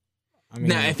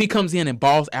 Now, if he comes in and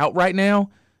balls out right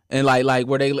now. And like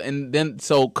where then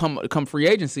come free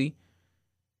agency,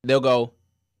 they'll go,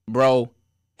 bro,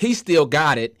 he still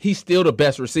got it. He's still the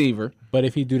best receiver. But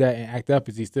if he do that and act up,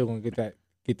 is he still gonna get that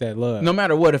love? No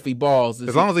matter what, if he balls,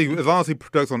 as long as he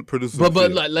produces.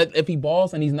 But if he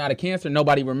balls and he's not a cancer,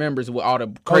 nobody remembers what all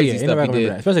the crazy stuff he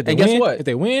did. Especially if they win. What? If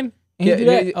they win, and he do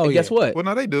that, guess what? Well,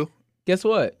 no, they do. Guess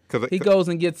what? He goes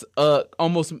and gets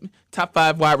almost top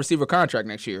 5 wide receiver contract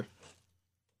next year.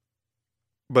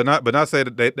 But not say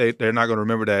that they're not going to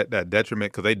remember that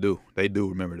detriment, because they do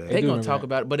remember that. They're going to talk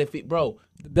about it, but if they'll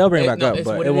bring it back up,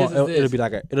 but it won't. It'll be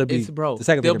the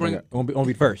second thing. It won't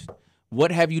be first.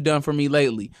 What have you done for me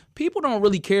lately? People don't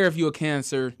really care if you're a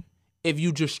cancer, if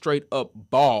you just straight up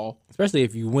ball. Especially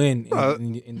if you win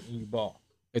and you ball.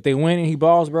 If they win and he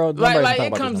balls, bro, like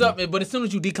it comes up, but as soon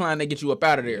as you decline, they get you up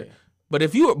out of there. Yeah. But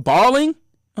if you're balling.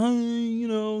 I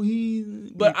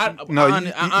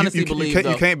honestly believe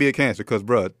you can't be a cancer because,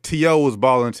 bro, T.O. was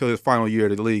balling until his final year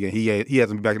of the league, and he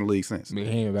hasn't been back in the league since.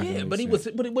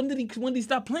 But when did he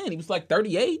stop playing? He was like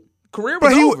 38. Career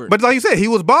was over. But like you said, he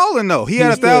was balling though. He had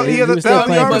 1,000 yard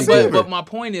receiver. But my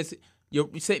point is,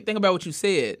 think about what you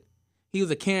said. He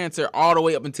was a cancer all the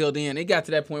way up until then. It got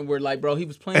to that point where, like, bro, he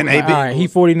was playing. And all right, he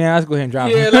 40 now. Let's go ahead and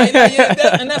drop him.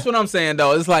 And that's what I'm saying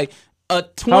though. It's like. A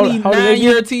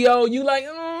 29-year TO, you like,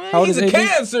 he's a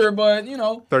cancer, but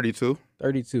 32.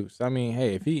 So I mean,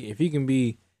 hey, if he can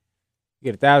get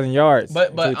 1,000 yards,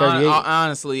 but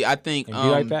honestly, I think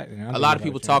a lot of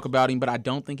people talk about him, but I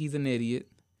don't think he's an idiot,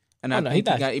 and I think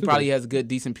he probably has good,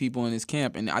 decent people in his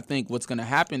camp, and I think what's going to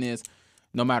happen is,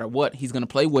 no matter what, he's going to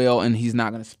play well, and he's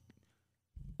not going to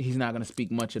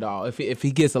speak much at all. If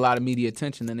he gets a lot of media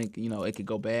attention, then it could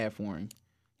go bad for him.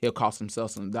 He'll cost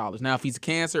himself some dollars. Now, if he's a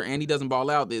cancer and he doesn't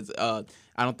ball out, I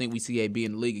don't think we see AB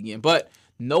in the league again. But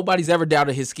nobody's ever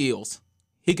doubted his skills.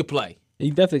 He could play.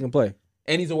 He definitely can play.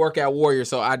 And he's a workout warrior,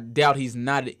 so I doubt he's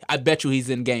not. I bet you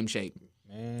he's in game shape.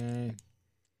 Man.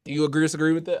 Do you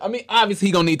disagree with that? I mean, obviously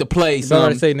he's going to need to play. So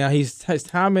I say now his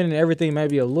timing and everything may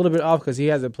be a little bit off because he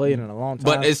hasn't played in a long time.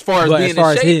 But as far as being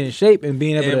in shape and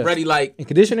being able to ready, like in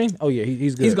conditioning,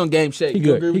 he's good. He's going to game shape.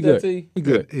 You agree with that, T? He's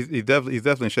good. He's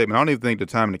definitely in shape. And I don't even think the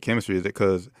time and the chemistry is it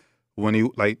because when he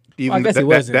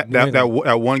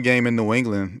that one game in New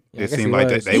England, it seemed like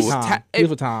they was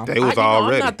Tom. They was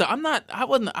already. I'm not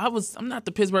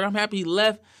the Pittsburgh. I'm happy he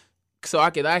left so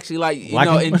I could actually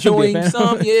enjoy him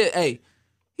some. Yeah, hey.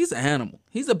 He's an animal.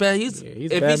 He's a bad. If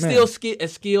he's still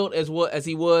as skilled as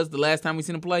he was the last time we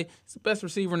seen him play, he's the best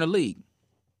receiver in the league.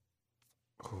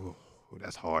 Ooh,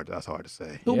 that's hard. That's hard to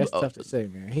say. That's tough to say,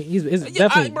 man. He's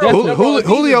definitely.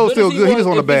 Julio's still good. He just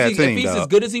on a bad team. If he's as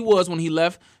good as he was when he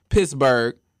left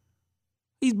Pittsburgh,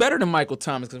 he's better than Michael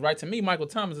Thomas. Because to me, Michael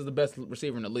Thomas is the best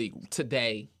receiver in the league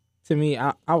today. To me,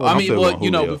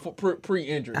 before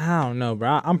pre-injury. I don't know,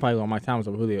 bro. I'm probably going Mike Thomas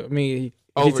over Julio. I mean.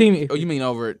 You mean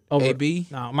over AB?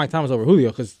 No, Mike Thomas over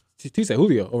Julio because T said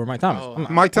Julio over Mike Thomas.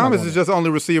 Mike Thomas is just the only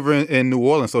receiver in New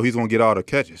Orleans, so he's going to get all the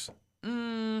catches.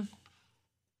 I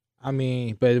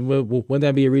mean, but wouldn't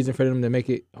that be a reason for them to make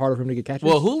it harder for him to get catches?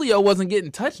 Well, Julio wasn't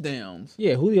getting touchdowns.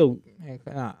 Yeah, Julio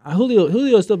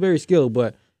is still very skilled,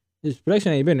 but his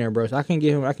production ain't been there, bro. So I can't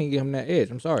give him that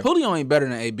edge. I'm sorry. Julio ain't better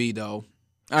than AB though.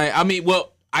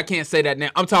 I can't say that now.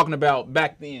 I'm talking about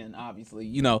back then,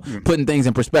 obviously, putting things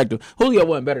in perspective. Julio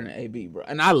wasn't better than AB, bro.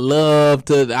 And I love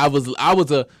to. I was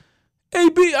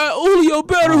AB, Julio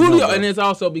better, Julio. And it's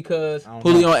also because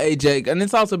Julio know. AJ, and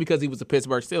it's also because he was a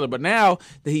Pittsburgh Steeler. But now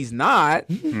that he's not,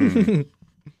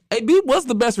 AB was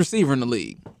the best receiver in the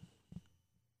league.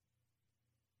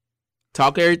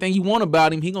 Talk everything you want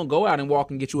about him. He gonna go out and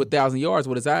walk and get you 1,000 yards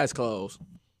with his eyes closed.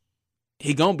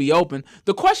 He gonna be open.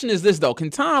 The question is this though: can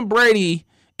Tom Brady?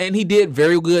 And he did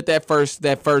very good that first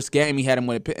game. He had him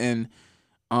with the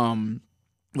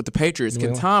Patriots.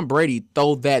 Can Tom Brady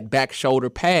throw that back shoulder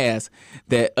pass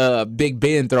that Big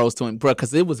Ben throws to him, bro?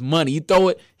 Because it was money. You throw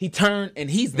it, he turned,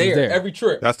 and he's there every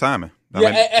trip. That's timing. That's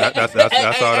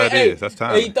all that is. That's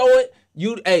timing. He throw it. He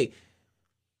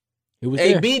was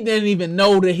AB didn't even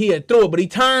know that he had threw it, but he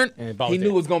turned. And the ball He was knew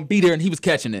there. it was gonna be there, and he was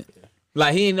catching it.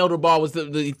 Like he didn't know the ball was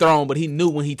thrown, but he knew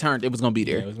when he turned it was gonna be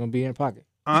there. Yeah, it was gonna be in the pocket.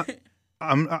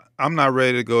 I'm not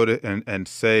ready to go and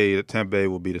say that Tampa Bay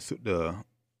will be the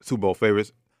Super Bowl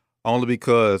favorites, only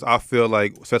because I feel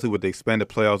like, especially with the expanded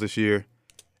playoffs this year,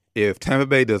 if Tampa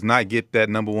Bay does not get that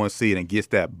number 1 seed and gets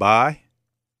that bye,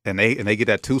 and they get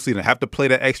that 2 seed and have to play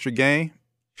that extra game,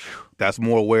 that's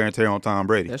more wear and tear on Tom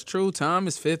Brady. That's true. Tom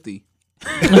is 50.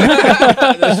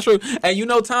 That's true. And you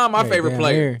know Tom, my favorite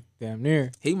player. Damn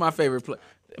near. He my favorite player.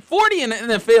 40 in the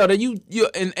NFL. That you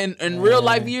in real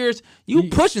life years, you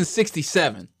pushing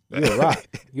 67. You a rock.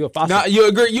 You a fossil. Now you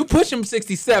agree? You push him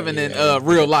 67 in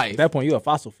real life. At that point, you a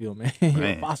fossil field, man. You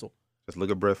a fossil. Just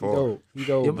look at Brett Favre. You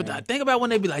go. Yeah, but think about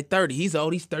when they be like 30. He's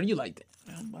old. He's 30. You like,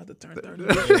 I'm about to turn 30.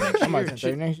 I'm about to turn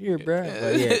 30 next year, bro.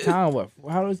 But yeah, Tom, what?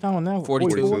 How old is Tom now?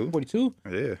 42. 42?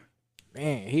 Yeah.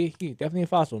 Man, he definitely a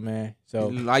fossil, man. So,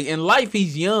 like in life,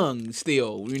 he's young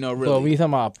still. You know, really. so when you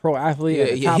talking about a pro athlete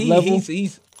at the top level,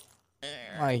 he's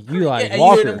like you like you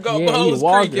Walker. hear them go Yeah, balls he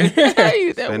Walker. creaking.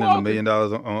 Hey, that Spending Walker. $1 million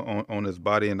on his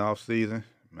body in the off season,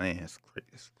 man, it's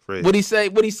crazy. What he say?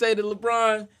 What he say to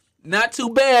LeBron? Not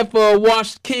too bad for a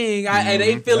washed king.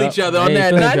 They feel each other on They that.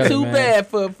 feel each Not other, too man. bad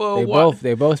for a washed.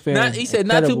 They both spend. He said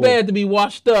not too bad to be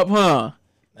washed up, huh?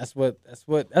 That's what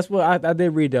I did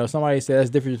read though. Somebody said that's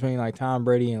the difference between like Tom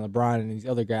Brady and LeBron and these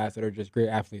other guys that are just great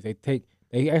athletes.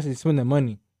 They actually spend the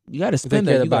money. You got to spend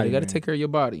care that. of You the got body, to man. take care of your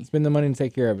body. Spend the money to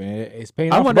take care of it. It's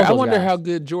paying I off. wonder. For I both wonder those guys. how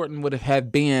good Jordan would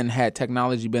have been had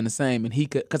technology been the same, and he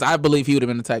could. Because I believe he would have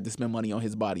been the type to spend money on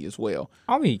his body as well.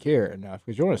 I don't think he cared enough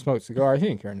because Jordan smoked cigars. He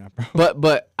didn't care enough, bro.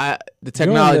 But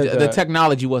the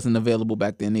technology wasn't available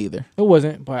back then either. It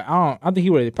wasn't. But I think he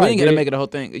would have. We ain't gonna make it a whole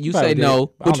thing. You say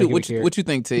no. What you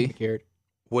think, T? He cared.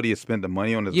 What do you spend the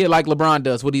money on? Yeah, like LeBron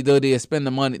does. What he do is spend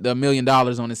the money, the $1 million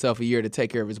on himself a year to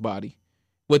take care of his body,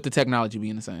 with the technology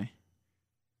being the same.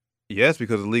 Yes,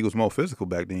 because the league was more physical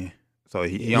back then. So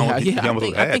he almost was I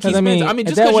think ass. he spends. I mean,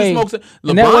 just because you smoke,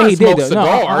 in that way LeBron he did smokes though.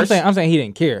 No, cigars. I'm saying he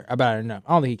didn't care about it enough.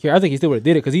 I don't think he cared. I think he still would have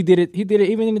did it because he did it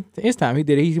even in his time. He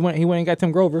did it. He went and got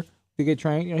Tim Grover to get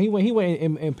trained. You know, he went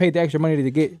and paid the extra money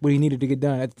to get what he needed to get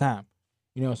done at the time.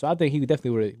 You know, so I think he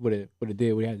definitely would have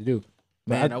did what he had to do.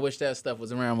 Man, I wish that stuff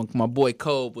was around when my boy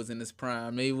Kobe was in his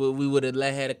prime. Maybe we would have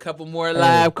had a couple more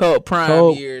live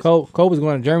prime years. Cole was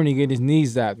going to Germany to get his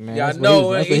knees zapped, man. Yeah, I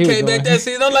know. He came back that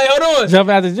season. I'm like, hold on.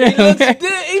 Jumping out the gym.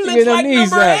 He looks like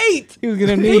number 8. He was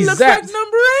getting them He knees looks zapped. like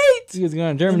number 8. He was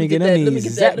going to Germany to get them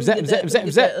knees zap.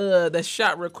 That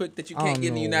shot real quick that you can't get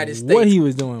in the United States. What he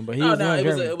was doing, but he was no, going to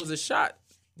Germany. it was a shot.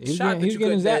 He was Shot getting- he that was you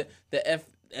getting could. zapped.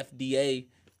 The FDA.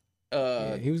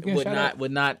 He was getting shot at.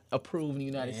 would not approve in the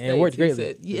United States. And it worked He greatly.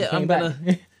 said, He "Yeah, came I'm back.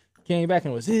 gonna." Came back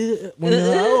and was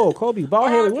oh Kobe ball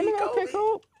headed. R.I.P. Okay, Kobe.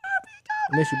 Kobe.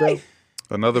 Miss you, bro.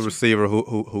 Another receiver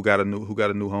who got a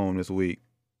new home this week.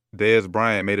 Dez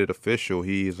Bryant made it official.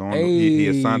 He's on. He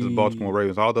is signed to the Baltimore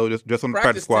Ravens, although just on the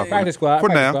practice squad. Practice squad for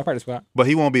now. Practice squad. But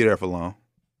he won't be there for long.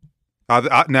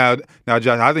 Now, Josh,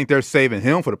 I think they're saving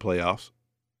him for the playoffs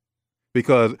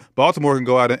because Baltimore can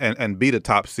go out and beat a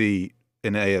top seed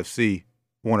in the AFC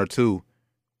 1 or 2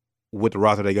 with the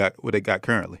roster what they got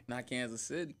currently. Not Kansas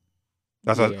City.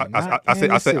 That's Yeah, what not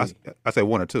I say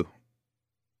 1 or 2.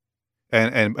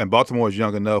 And Baltimore is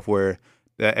young enough where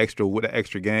that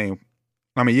extra game.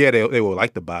 I mean, yeah, they would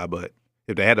like to buy, but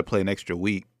if they had to play an extra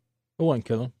week, It wouldn't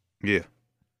kill him. yeah.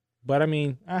 But I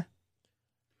mean, I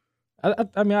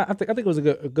think it was a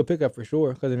good pickup for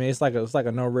sure. Because I mean, it's like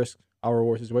a no risk, all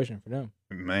reward situation for them.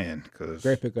 Man, because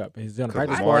Great pickup. He's on the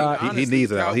practice Lamar- squad. he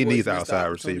needs Cowboys an missed the outside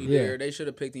opportunity receiver. Yeah. there. They should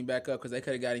have picked him back up because they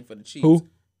could have got him for the Chiefs. Who?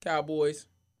 Cowboys.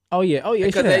 Oh yeah.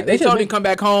 Because they told him to come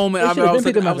back home, and they I should've was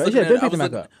been picked him looking up. They should've been picked him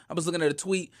back up. I was looking at a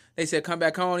tweet. They said come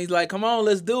back home. He's like, come on,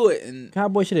 let's do it. And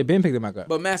Cowboys should have been picked him back up.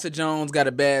 but Master Jones got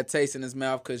a bad taste in his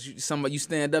mouth because you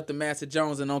stand up to Master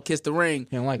Jones and don't kiss the ring.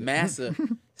 He don't like it. Massa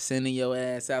sending your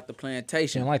ass out the He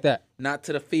plantation, don't like that. not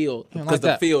to the field, don't because like the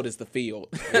that. field is the field.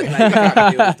 Like,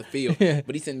 the field is the field. Yeah.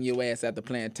 But he's sending your ass out the Yeah,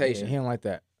 plantation. he don't like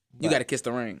that. You got to kiss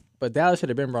the ring. But Dallas should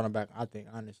have been brought him back, I think,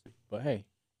 honestly. But hey,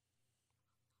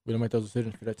 we don't make those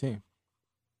decisions for that team.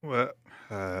 Well,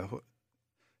 I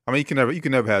mean, you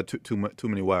can never have too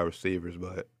many wide receivers,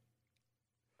 but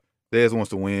Dez wants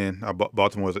to win.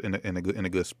 Baltimore's in a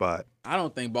good spot. I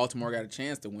don't think Baltimore got a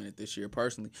chance to win it this year,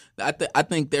 personally. I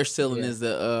think their ceiling is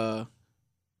the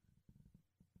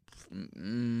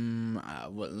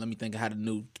let me think of how the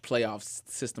new playoff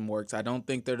system works. I don't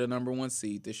think they're the number 1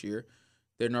 seed this year.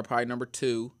 They're probably number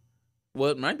 2.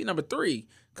 Well, it might be number 3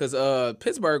 because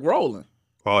Pittsburgh rolling.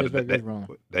 Oh, Pittsburgh is wrong.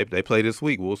 they play this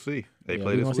week. We'll see. They play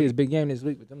we're this gonna see week. his big game this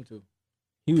week with them two.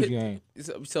 Huge game.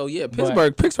 So yeah,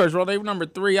 Pittsburgh's rolling. They were number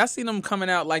 3. I seen them coming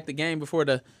out like the game before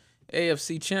the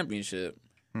AFC Championship.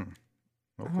 I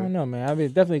don't know, man. I mean,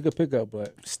 definitely a good pickup,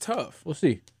 but It's tough. we'll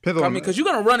see. I mean, because you're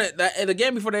gonna run it. The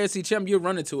game before the AFC Champ, you're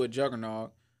running to a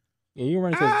juggernaut. Yeah, you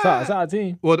run into a solid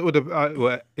team. Well,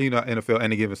 NFL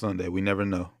any given Sunday, we never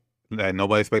know. Like,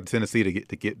 nobody expected Tennessee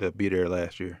to be there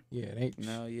last year. Yeah, they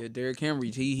Derrick Henry,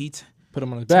 he put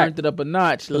him on his back. turned it up a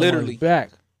notch, Put him on his literally.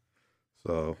 back.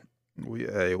 So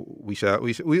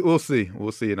we'll see.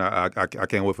 We'll see, and I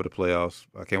can't wait for the playoffs.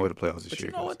 I can't wait for the playoffs this But year.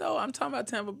 you know what though? I'm talking about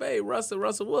Tampa Bay. Russell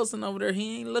Wilson over there.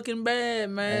 He ain't looking bad,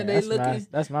 man. Yeah,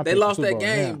 that's my They pick for lost Super that Bowl,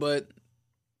 game, yeah. but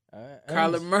Kyler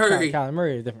Kyler Murray. Kyler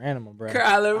Murray is a different animal, bro.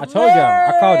 Kyler I told y'all.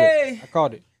 I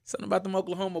called it. Something about them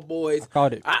Oklahoma boys. I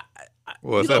called it.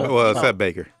 Except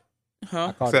Baker. Huh?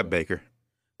 I called Except it. Baker.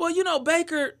 Well,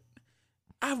 Baker.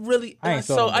 I ain't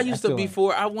sold on I him. used I to still ain't.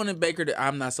 before. I wanted Baker to.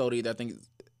 I'm not sold either.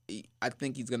 I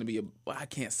think he's gonna be a. Well, I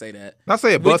can't say that. Not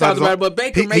say it, We but talked about it, but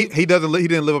Baker he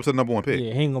didn't live up to the number 1 pick.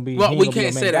 Yeah, he ain't gonna be. Well, he ain't we gonna be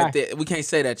can't no say main that. guy. We can't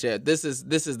say that yet. This is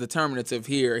determinative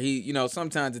here.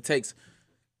 Sometimes it takes.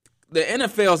 The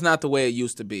NFL's not the way it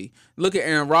used to be. Look at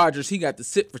Aaron Rodgers. He got to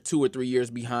sit for 2 or 3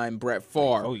 years behind Brett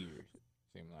Favre. Oh, years.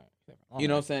 Seem like. You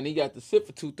know what I'm saying? He got to sit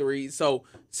for 2-3. So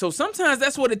sometimes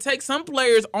that's what it takes. Some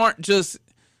players aren't just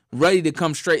ready to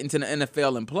come straight into the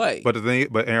NFL and play. But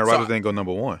Aaron Rodgers didn't go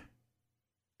number 1.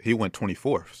 He went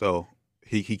 24th. So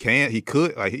he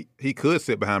could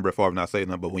sit behind Brett Favre and not say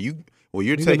nothing. But when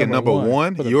you're taking number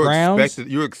 1, For the you're Browns?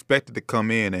 expected to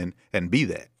come in and be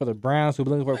that. For the Browns, who've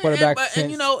been looking for a quarterback and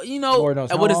since what Lord knows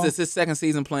is how long. this? His second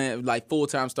season playing like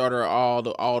full-time starter all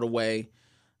the way.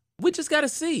 We just got to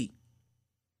see.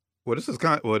 Well, this is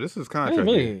contract.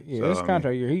 Really, year. this So,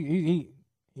 contract year.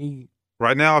 He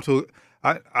right now,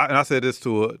 I said this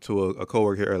to a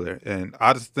coworker here earlier, and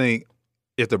I just think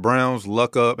if the Browns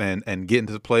luck up and get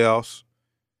into the playoffs,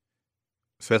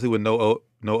 especially with no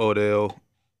Odell,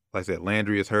 like I said,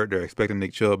 Landry is hurt. They're expecting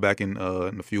Nick Chubb back in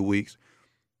a few weeks.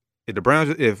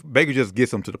 If Baker just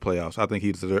gets them to the playoffs, I think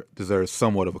he deserves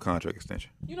somewhat of a contract extension.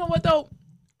 You know what though?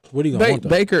 what are you gonna want? Though?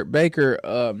 Baker.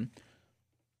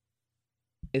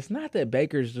 It's not that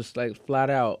Baker's just like flat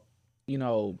out,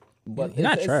 but He's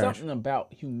not it's trash. something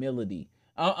about humility.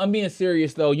 I'm being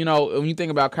serious though. When you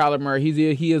think about Kyler Murray,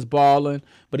 he is balling,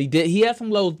 but he had some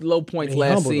low points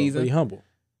last season. But he humble.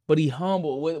 But he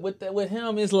humble. With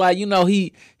him, it's like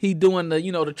he doing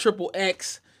the triple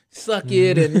X, suck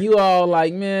it, and you all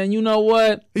like, man, you know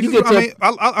what?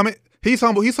 He's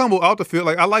humble. He's humble out the field.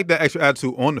 Like, I like that extra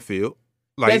attitude on the field.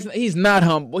 Like, he's not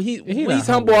humble. He's not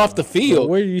humble off the field.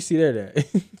 Where do you see that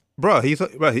at? bro, he's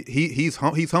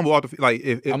humble out the field. Like,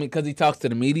 because he talks to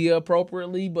the media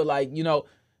appropriately, but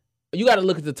you got to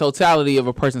look at the totality of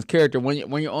a person's character when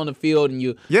you're on the field and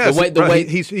you. Yes, the way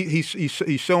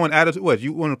he's showing attitude. What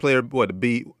you want a player to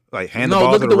be like hand the no,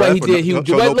 ball look to at the the way ref he or did no- Hugh.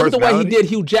 show no Look at the way he personality? did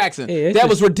Hugh Jackson. Yeah, that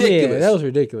was ridiculous. Yeah, that was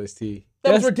ridiculous, T.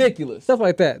 That was ridiculous. Stuff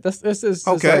like that. That's just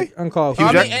Okay. like uncalled for. Hugh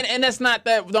I mean, Jackson- and that's not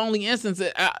the only instance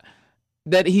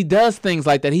that he does things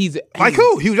like that. Like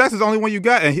who? Hugh Jackson's the only one you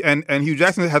got, and Hugh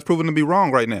Jackson has proven to be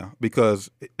wrong right now because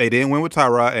they didn't win with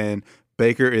Tyrod, and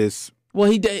Baker is. Well,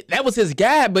 he did. That was his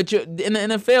guy, but in the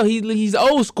NFL, he's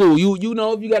old school. You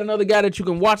know, if you got another guy that you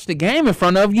can watch the game in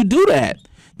front of, you do that.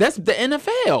 That's the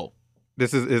NFL.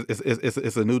 This is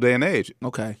it's a new day and age.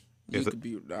 Okay, Is it- could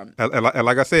be. And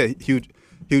like I said, Hugh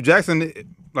Jackson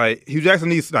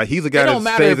needs he's a guy It don't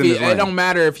that matter stays if in his lane. it don't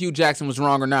matter if Hugh Jackson was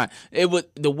wrong or not. It was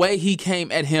the way he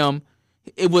came at him.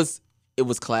 It was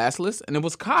classless and it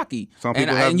was cocky. Some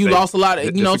people and you lost a lot of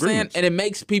you know what I'm saying, disagreements. and it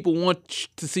makes people want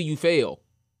to see you fail.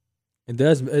 It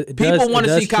does. People want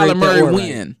to see Kyler Murray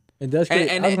win. It does. Create,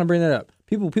 And I was gonna bring that up.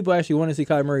 People actually want to see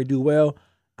Kyler Murray do well.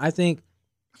 I think,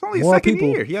 It's only his more second people-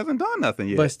 year. He hasn't done nothing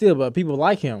yet. but people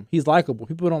like him. He's likable.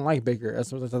 People don't like Baker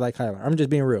as much as they like Kyler. I'm just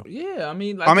being real. Yeah, I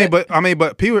mean,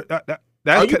 but people.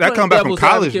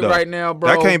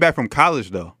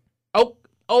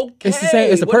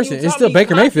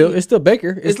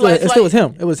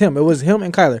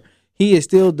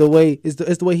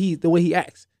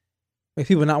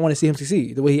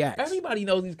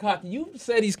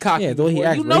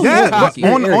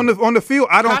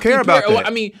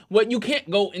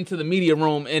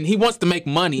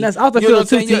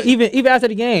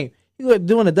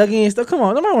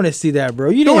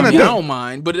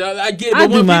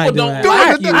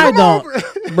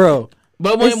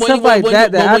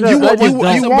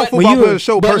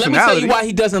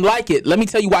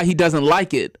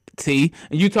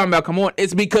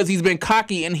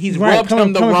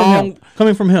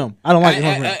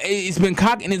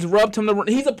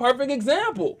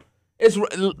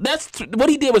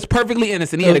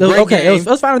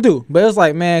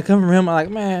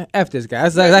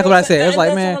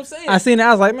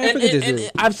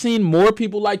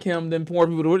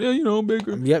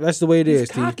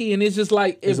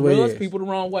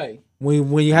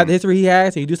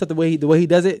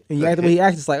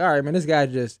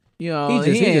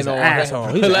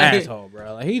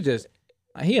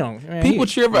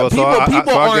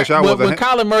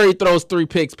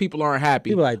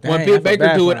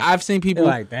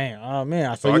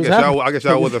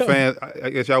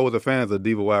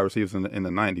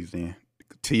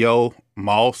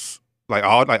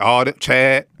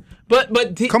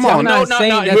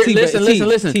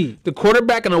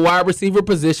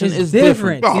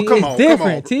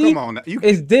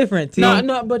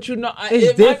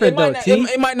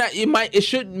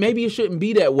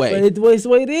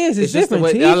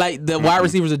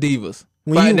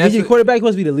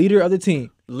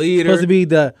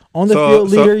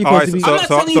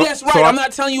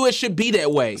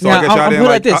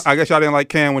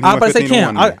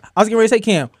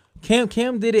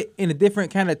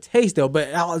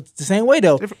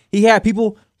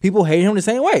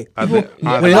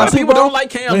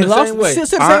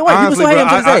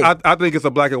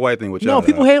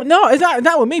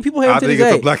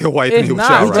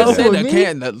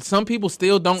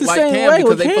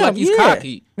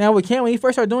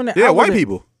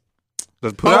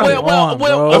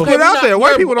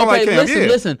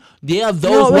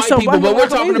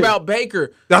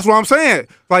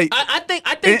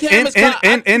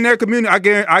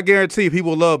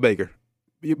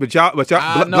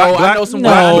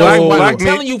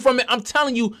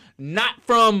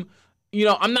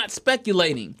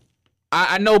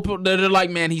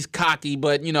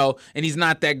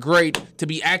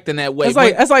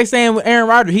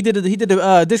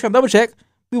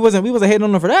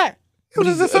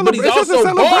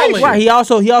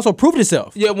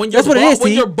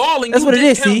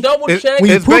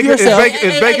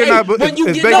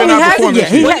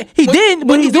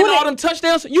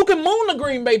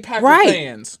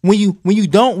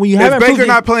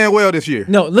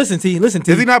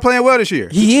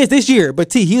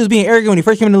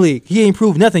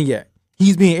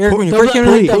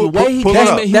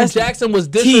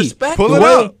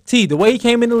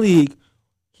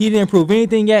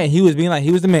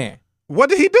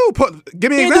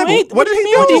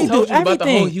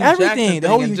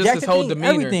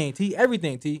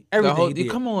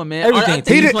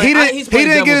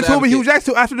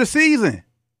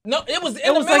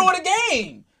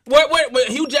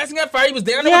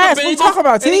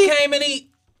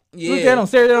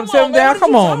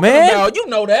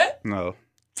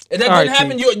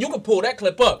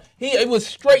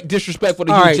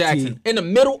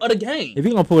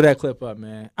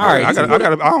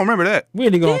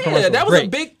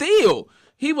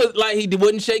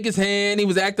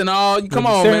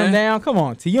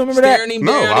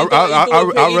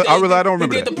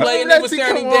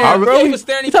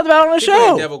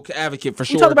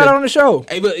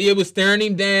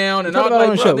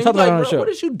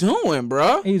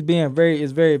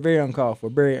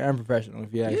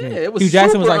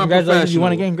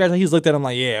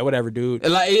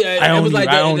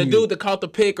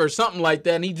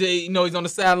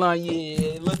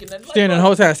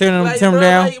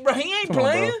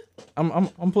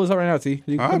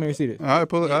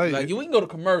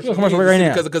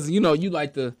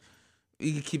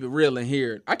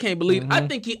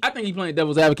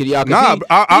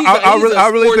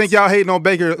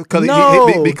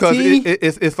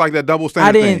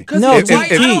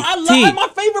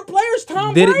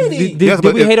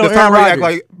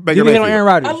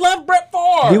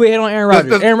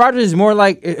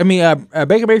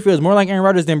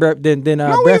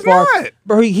 not.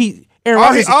 Bro, he Aaron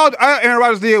Rodgers. All Aaron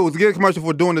Rodgers did was get a commercial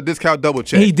for doing the discount double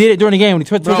check. He did it during the game when he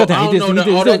touched touchdown. He did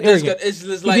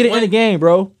it in the game,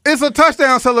 bro. It's a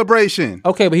touchdown celebration.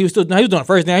 Okay, but he was doing it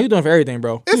first down. He was doing it for everything,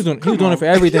 bro. He was doing it for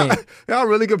everything. Y'all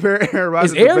really compare Aaron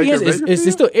Rodgers to arrogance?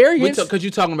 It's still arrogance? Because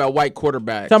you're talking about white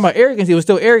quarterbacks. Talking about arrogance, it was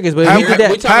still arrogance, but he did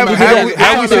that.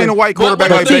 Have we seen a white quarterback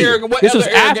like Baker? This was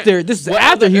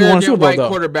after he won Super Bowl, though.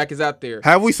 Quarterback is out there.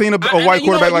 Have we seen a white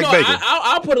quarterback like Baker?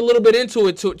 I'll put a little bit into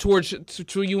it towards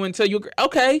you and tell you,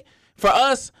 okay, for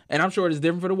us, and I'm sure it's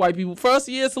different for the white people. For us,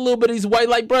 yeah, it's a little bit of these white,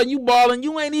 like, bro, you balling,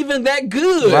 you ain't even that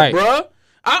good, right, bro.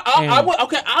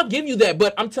 I'll give you that,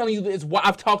 but I'm telling you,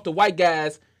 I've talked to white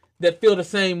guys that feel the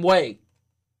same way.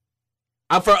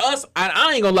 For us,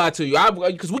 I ain't gonna lie to you,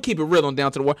 because we keep it real on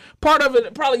Down to the Wire. Part of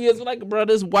it probably is like, bro,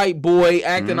 this white boy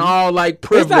acting all like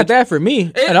privileged. It's not that for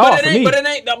me at all. For me, but it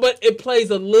ain't. But it plays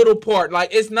a little part.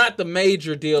 Like, it's not the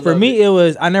major deal. For me, it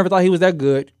was. I never thought he was that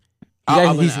good.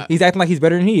 He's acting like he's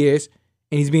better than he is,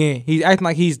 and he's acting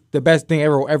like he's the best thing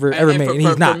ever made, and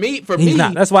he's not. He's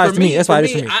not. That's why it's to me. That's why it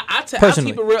is to me. I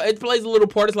keep it real. It plays a little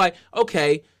part. It's like,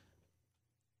 okay,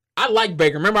 I like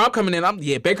Baker. Remember, I'm coming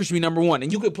in. Baker should be number one,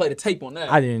 and you could play the tape on that.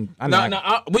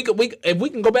 If we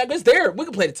can go back, it's there. We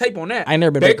can play the tape on that. I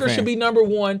never been Baker should be number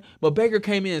one, but Baker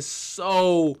came in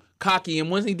so cocky,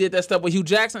 and once he did that stuff with Hugh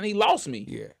Jackson, he lost me.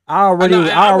 Yeah, I already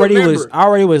was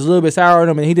a little bit sour on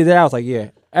him, and he did that. I was like, yeah,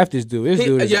 F this dude. This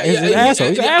dude is an asshole.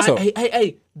 He's an asshole.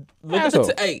 Hey, look at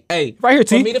the right here,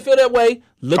 T. For me to feel that way,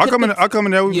 I'll come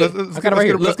in there. Let's get a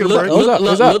break.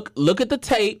 Look at the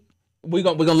tape. We're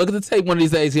gonna look at the tape one of these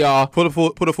days, y'all. Put a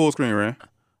full screen, Rand.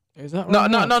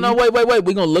 No. Wait.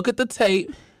 We're gonna look at the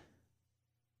tape.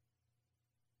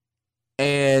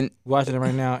 And watching it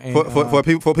right now. And,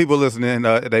 for people listening,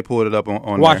 they pulled it up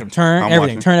on. Watch him turn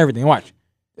everything. Watch.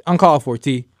 Uncalled for,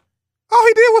 T. All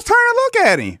he did was turn and look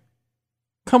at him.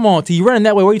 Come on, T. You running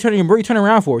that way? Where you turning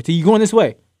around for, T? You going this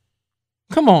way?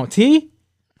 Come on, T.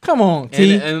 Come on,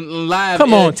 T. And live.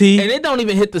 Come on, T. And it don't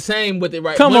even hit the same with it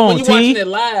right. Come on, T. When you watching it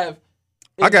live.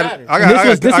 I got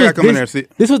to come in there and see.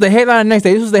 This was the headline the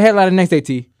next day.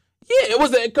 T. Yeah, it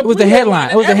was the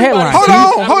headline. It was the headline. Hold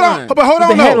on.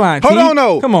 Hold on,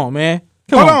 no. Come on, man.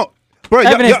 Hold on. Bro,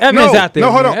 evidence out there.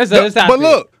 No, hold on. But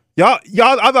look, y'all,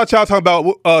 I thought y'all talking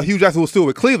about Hugh Jackson was still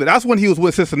with Cleveland. That's when he was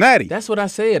with Cincinnati. That's what I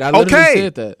said. I literally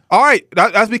said that. All right.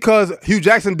 That's because Hugh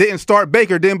Jackson didn't start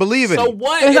Baker, didn't believe in him. So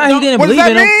what? He didn't what does believe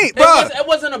that in mean, bro? It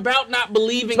wasn't about not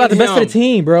believing in him. It's about the best for the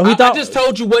team, bro. I just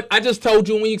told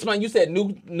you when you explained. You said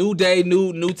new day,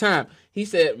 new time. He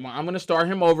said, well, I'm going to start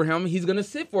him over him. He's going to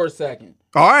sit for a second.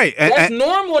 All right. That's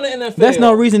normal in the NFL. That's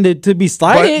no reason to be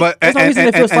slighted. That's no reason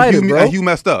to feel slighted, bro. And Hugh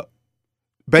messed up.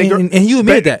 Baker and Hugh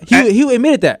admitted that. Hugh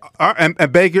admitted that. And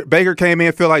Baker came in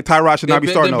and feel like Tyrod should not be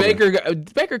starting over.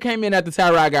 Baker came in after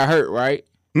Tyrod got hurt, right?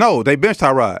 No, they benched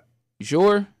Tyrod. You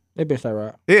sure? They benched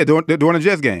Tyrod. Yeah, during the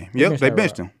Jets game. Yep, they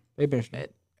benched him. They benched him.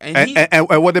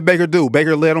 And what did Baker do?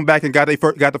 Baker led them back and got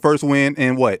the first win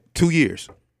in what? 2 years.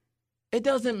 It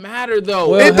doesn't matter though.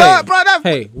 Well, it does, bro.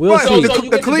 We'll see.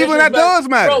 The Cleveland that does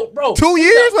matter. Bro, 2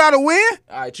 years without a win.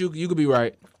 All right, you could be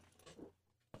right.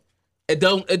 It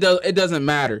doesn't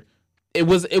matter. It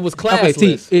was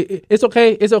classless. Okay, T. It's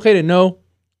okay. It's okay to know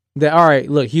that. All right,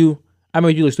 look, Hugh. I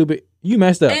made you look stupid. You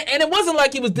messed up. And it wasn't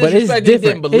like he was disrespecting. He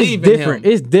didn't believe in him.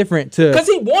 It's different to because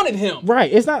he wanted him.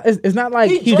 Right. It's not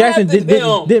like Hugh Jackson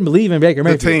didn't believe in Baker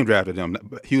Mayfield. The team drafted him.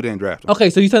 Hugh didn't draft him.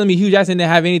 Okay, so you telling me Hugh Jackson didn't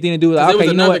have anything to do with it? Okay, there was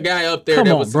another guy up there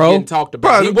that was getting talked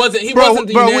about. He wasn't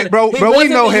the we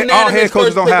know all head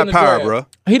coaches don't have power, bro.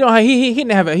 He didn't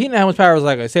have much power as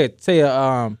like I said.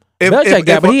 Belichick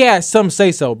guy, but he had some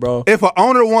say so, bro. If an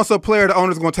owner wants a player, the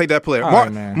owner's going to take that player.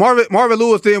 Right, Marvin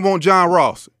Lewis didn't want John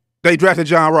Ross. They drafted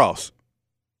John Ross.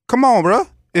 Come on, bro.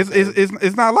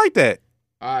 It's not like that.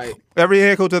 All right. Every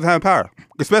head coach doesn't have power,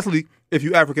 especially if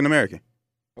you're African American.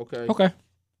 Okay.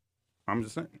 I'm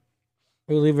just saying.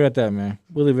 We'll leave it at that, man.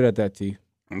 We'll leave it at that, T.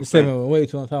 This segment went way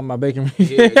too long talking about Baker.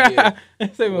 Yeah.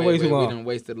 This segment way too long. We done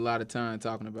wasted a lot of time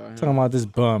talking about him. Talking about this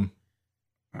bum.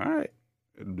 All right.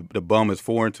 The bum is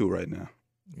 4-2 right now.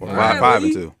 Or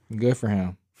 5-2. Good for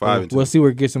him. 5-2. We'll see where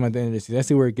it gets him at the end of this season. Let's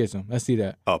see where it gets him. Let's see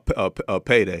that. A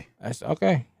payday. That's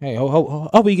okay. Hey,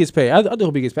 hope he gets paid. I do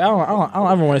hope he gets paid. I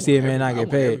don't ever want to see a man not get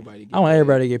paid. I want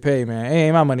everybody to get paid, man. It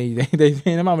ain't my money. They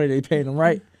paying my money. They paying them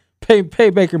right. Pay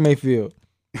Baker Mayfield.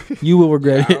 You will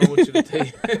regret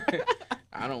it.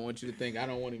 I don't want you to think I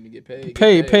don't want him to get paid.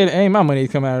 Pay. Ain't my money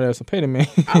to come out of there. So pay the man.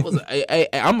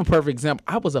 I'm a perfect example.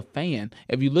 I was a fan.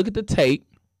 If you look at the tape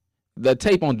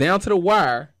on Down to the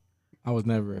Wire, I was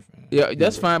never a fan. Yeah,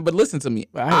 that's fine. But listen to me.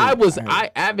 I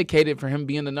advocated for him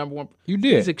being the number one. You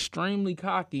did. He's extremely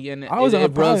cocky, and I was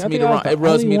it rubs me the wrong. It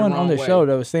rubs me the wrong on the way. show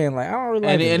that was saying like I don't really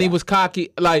like this And he guy. was cocky.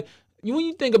 Like when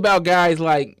you think about guys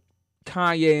like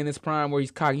Kanye in his prime, where he's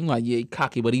cocky, you're like, yeah, he's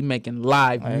cocky, but he's making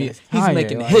live. Like, He's Kanye,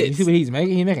 making like, hits. You see what he's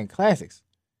making? He's making classics.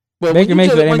 But Baker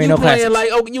Mayfield ain't when made you no playing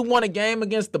classics. like, oh, you won a game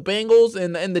against the Bengals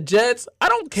and the Jets, I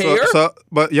don't care.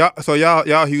 But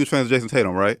y'all huge fans of Jason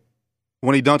Tatum, right?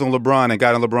 When he dunked on LeBron and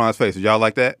got in LeBron's face, did y'all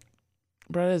like that?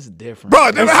 Bro, that's different.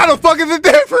 Bro, how the fuck is it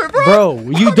different, bro?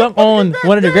 Bro, you dunk on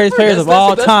one of the greatest players of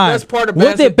all time. That's part of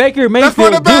What did Baker That's for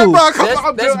Mayfield the bad, do? bro. Come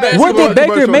on, That's dude. basketball. What did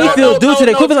Baker Mayfield do to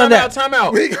the equivalent of that? Time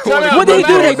out. We going What did he do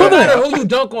to the No equivalent? matter who you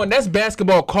dunk on, that's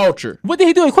basketball culture. What did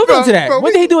he do equivalent to that? Bro,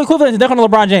 What did he do equivalent to dunking on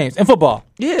LeBron James in football?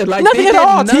 Yeah, like Nothing they at did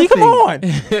all, T. Come on.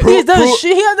 He's done prove-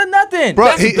 shit. He hasn't done nothing. Bro,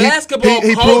 That's basketball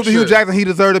he proved to culture. Hugh Jackson he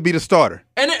deserved to be the starter.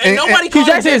 And nobody Hugh called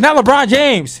Jackson him is not LeBron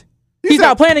James. He's said-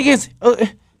 not playing against.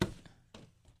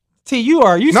 T, you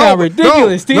sound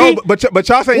ridiculous, T. No, but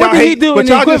y'all saying What y'all did he hate. do But in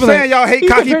the y'all just equivalent? saying y'all hate He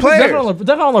cocky compared players.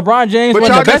 Dunking on LeBron James. But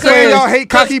one of y'all the just best saying players. y'all hate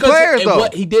cocky players though.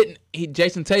 What he didn't.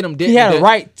 Jason Tatum didn't. He had a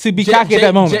right to be cocky at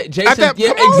that moment. Jason, At that-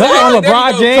 yeah, come on. exactly. Dunking on There you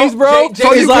LeBron go. James, bro.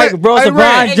 So He's you like, can't- bro, it's Hey,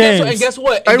 Ran, LeBron James. And guess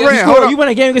what? Hey, And guess Ran, what? hold on. You won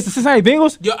a game against the Cincinnati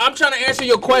Bengals? Yo, I'm trying to answer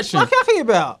your question. What are you talking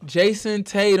about? Jason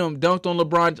Tatum dunked on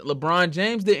LeBron. LeBron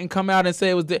James didn't come out and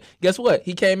say it was. Guess what?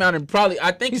 He came out and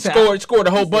I think he scored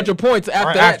a whole bunch of points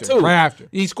after that too. Right after.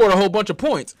 He scored a whole bunch of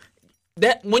points.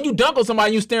 That when you dunk on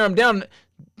somebody, you stare him down.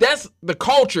 That's the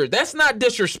culture. That's not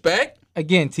disrespect.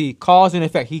 Again, T, cause and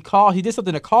effect. He did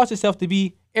something to cause himself to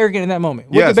be arrogant in that moment.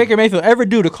 What Yes. did Baker Mayfield ever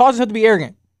do to cause himself to be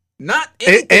arrogant? Not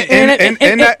In anything.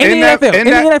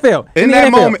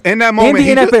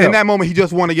 that moment, he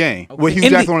just won a game with Hugh In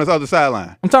the- Jackson on his other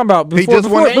sideline. I'm talking about He just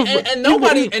won- And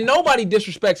nobody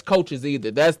disrespects coaches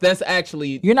either. That's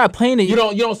actually You're not playing it. you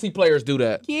don't see players do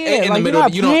that. Yeah, In the like you're middle,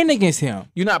 not you don't- playing against him.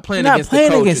 You're not playing You're not against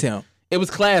playing the coaches. against him. It was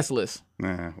classless.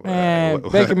 Man,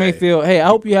 Baker Mayfield. Hey, I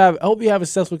hope you have a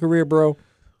successful career, bro.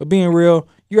 But being real,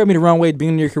 you rubbed me the wrong way at the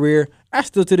beginning of your career. I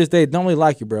still to this day don't really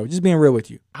like you, bro. Just being real with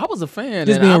you. I was a fan,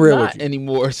 Just and being I'm real not with you.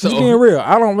 anymore. So Just being real.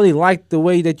 I don't really like the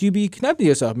way that you be connecting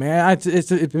yourself, man. It's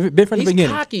been from the he's beginning.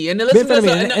 cocky, and Been from the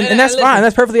beginning. And that's listen. fine.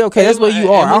 That's perfectly okay. That's what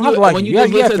you are. I don't have to like when you. you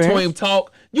just Yeah, listen to fans. him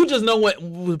talk, you just know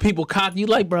when people cocky. You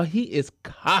like, bro, he is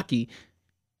cocky,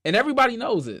 and everybody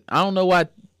knows it. I don't know why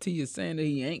T is saying that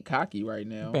he ain't cocky right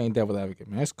now. Ain't devil advocate,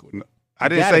 man. That's cool. I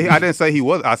didn't say he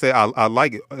was. I said I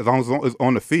like it as long as it's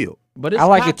on the field. But it's I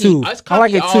like it cocky. too. It's I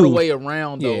like cocky it all the too. way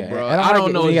around, though, Yeah, bro. and I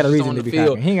don't know. He If got a it's reason on to the be field.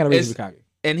 cocky. He ain't got a reason to be It's- cocky.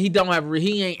 And he don't have.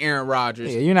 He ain't Aaron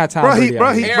Rodgers. Yeah, you're not Tom Bro, Brady.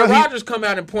 out here. Aaron Rodgers come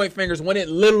out and point fingers when it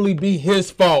literally be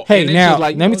his fault. Hey, And it's now just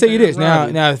like, let me tell you this. Aaron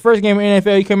Rodgers. Now, the first game in the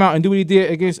NFL, he came out and do what he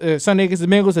did against Sunday against the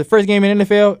Bengals. The first game in the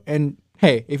NFL, and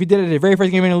hey, if he did it the very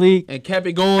first game in the league, and kept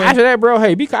it going. after that, bro,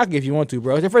 hey, be cocky if you want to,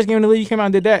 bro. It's the first game in the league, you came out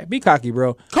and did that. Be cocky,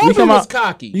 bro. Kobe You come was out,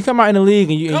 cocky. You come out in the league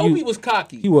and you. Kobe was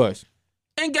cocky. He was.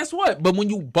 And guess what? But when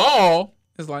you ball,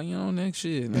 it's like, next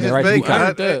shit. Yeah, right to be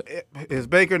cocky. Is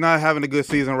Baker not having a good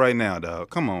season right now, dog?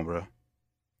 Come on, bro.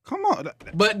 Come on.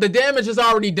 But the damage is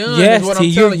already done. Yes, is what T.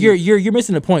 I'm telling you. You're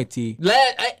missing the point, T. He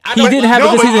didn't have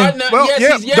a good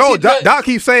season. Doc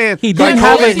keeps saying He like, didn't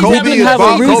have Kobe, a- he Kobe didn't is have a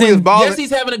ball- Kobe is reason. balling. Yes, he's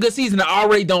having a good season. I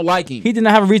already don't like him. He didn't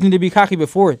have a reason to be cocky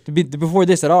before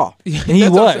this at all, and he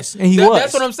That's what I'm was, saying. and he was.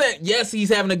 That's what I'm saying. Yes, he's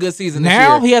having a good season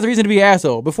Now this year. he has a reason to be an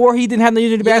asshole. Before he didn't have no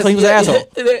reason to be an asshole. He was an asshole.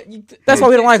 That's why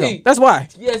we don't like him. That's why.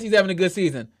 Yes, he's having a good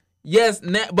season. Yes,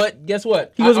 but guess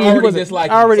what? He wasn't. I He already wasn't. dislike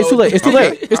him. Already, it's so- too late. It's too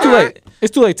late. It's too All late. right.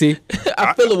 It's too late, T.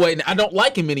 I feel away. I don't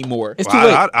like him anymore. It's too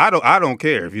late. I don't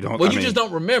care if you don't. Well, I you mean, just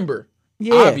don't remember.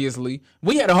 Yeah. Obviously,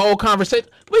 we had a whole conversation.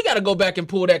 We got to go back and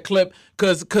pull that clip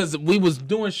because we was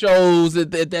doing shows at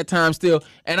that time still,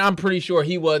 and I'm pretty sure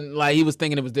he wasn't like he was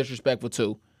thinking it was disrespectful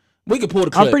too. We could pull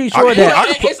the clip. I'm pretty sure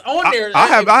that it's on there. I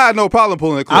had no problem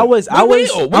pulling the clip. I was. We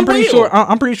I'm pretty will. sure.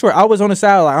 I'm pretty sure I was on the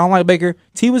sideline. I don't like Baker.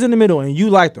 T was in the middle, and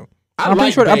you liked him. I'm pretty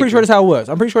like sure. I'm pretty Baker. sure that's how it was.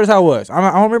 I'm pretty sure that's how it was. I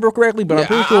don't remember correctly, but I'm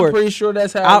pretty sure. I'm pretty sure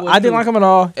that's how. It was I didn't too. like him at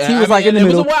all. T was like in the It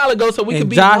middle. was a while ago, so we And could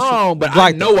be Josh wrong. But I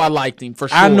liked know him. I liked him for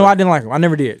sure. I know I didn't like him. I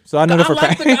never did. So I know that for a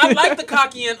fact. I like the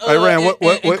cocky and Hey, Rand,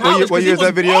 what year is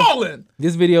that video? Balling.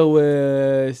 This video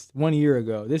was 1 year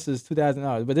ago. This is 2000.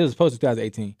 No, but this was posted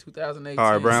 2018. 2018.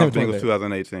 All right, Browns December Bengals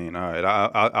 2018. All right,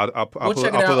 I'll We'll pull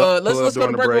check up. it out. Let's go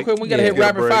to break real quick. We gotta hit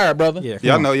rapid fire, brother. Yeah.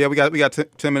 Yeah, I know. Yeah, we got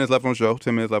 10 minutes left on the show.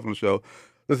 10 minutes left on the show.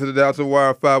 Listen to Down to the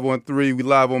Wire 513. We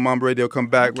live on Mamba Radio. Come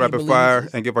back, rapid believe fire,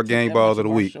 this. and give our gang That balls much of the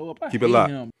of our week. show up. I Keep it hate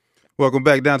locked. him. Welcome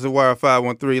back Down to the Wire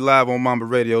 513 live on Mamba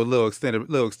Radio. Little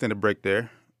extended break there.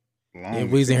 Yeah,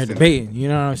 we was in here debating. You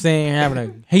know what I'm saying?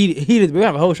 Having a heated. We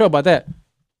have a whole show about that.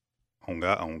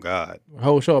 On God.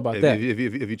 Whole show about that. If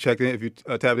you checked in, if you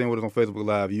tapped in with us on Facebook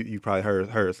Live, you probably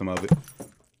heard some of it.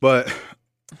 But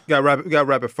got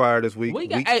rapid fire this week. We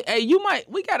got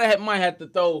might have to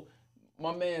throw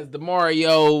my man's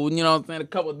DeMario, you know what I'm saying, a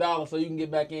couple $dollars so you can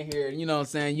get back in here. You know what I'm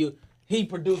saying? He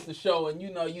produced the show and you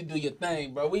do your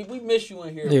thing, bro. We miss you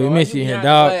in here, bro. Yeah, we miss you in here,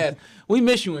 dog. We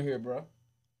miss you in here, bro.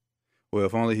 Well,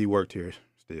 if only he worked here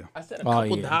still. I said a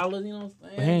couple $dollars, you know what I'm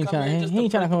saying? But he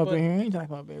ain't trying to come up in here. He ain't trying to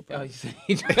come up in here, bro. Oh, you see?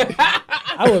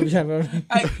 I wouldn't be trying to come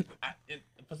up in here.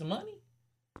 For some money?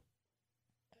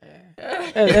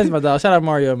 That's my dog. Shout out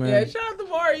Mario, man. Yeah, shout out to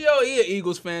Mario. He an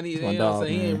Eagles fan. He, my you know what I'm dog,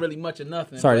 saying? He man. ain't really much of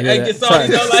nothing. Sorry to hear that. Sorry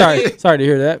Sorry to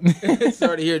hear that.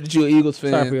 Sorry to hear that you're an Eagles fan.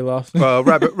 Sorry for your loss.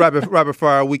 Rapid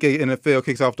fire. Week 8 NFL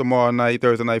kicks off tomorrow night.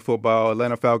 Thursday night football.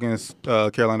 Atlanta Falcons.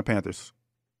 Carolina Panthers.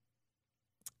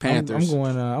 I'm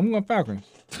going Falcons.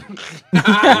 I'm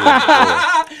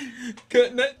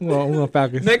going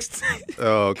Falcons. Next.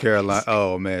 Oh, Carolina.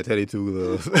 Oh man, Teddy Two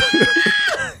Gloves.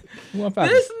 I'm going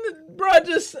Falcons. Listen, bro,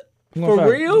 just for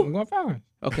real. I'm going Falcons.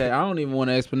 Okay, I don't even want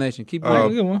an explanation. Keep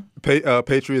Good going. one.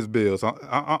 Patriots Bills.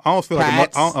 I almost feel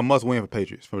like a must win for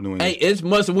Patriots for New England. Hey, it's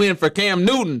must win for Cam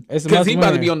Newton It's a because he about to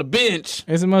must-win. be on the bench.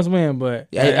 It's a must win, but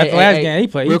Hey, after last game, he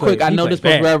played. Real quick, I know this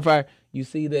was was rapid fire. You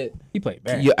see that? He played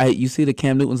bad. You see that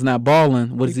Cam Newton's not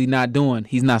balling. What is he not doing?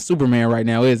 He's not Superman right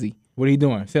now, is he? What are you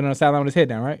doing? Sitting on the sideline with his head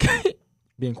down, right?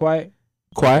 Being quiet.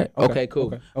 Quiet. Okay, Okay, cool.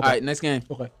 okay. All right, next game.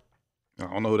 Okay. I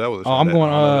don't know who that was. Oh, I'm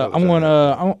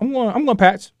going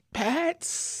Pats.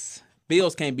 Pats.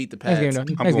 Bills can't beat the Next game, Pats.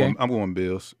 though. Next game. I'm going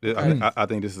Bills. I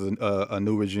think this is a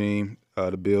new regime.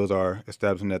 The Bills are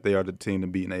establishing that they are the team to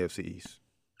beat in the AFC East.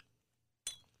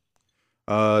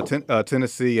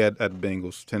 Tennessee at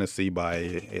Bengals. Tennessee by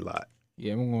a lot.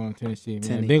 Yeah, I'm going Tennessee.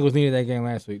 Man. Bengals needed that game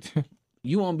last week.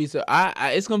 You won't be so.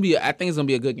 It's gonna be. I think it's gonna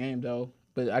be a good game though.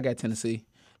 But I got Tennessee.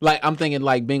 Like I'm thinking,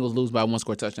 like Bengals lose by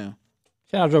 1-score touchdown.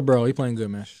 Shout out Joe Burrow. He playing good,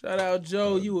 man. Shout out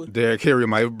Joe. You. Derrick Henry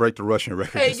might break the rushing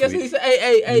record. Hey, this guess what week. he said?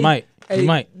 Hey. He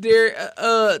might. Derek.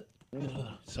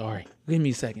 Sorry. Give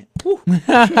me a second. Woo.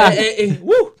 hey,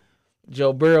 woo.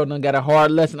 Joe Burrow done got a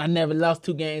hard lesson. I never lost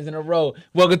 2 games in a row.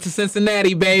 Welcome to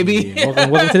Cincinnati, baby. Yeah,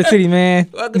 welcome to the city, man.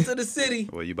 Welcome to the city.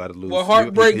 Well, you about to lose. Well,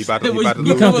 heartbreaks. He about to You lose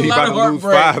have a lot of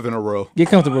 5 in a row. Get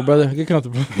comfortable, brother. Get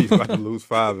comfortable. He's about to lose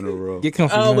 5 in a row. Get I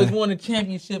comfortable, always man. won a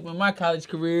championship in my college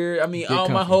career. I mean, Get all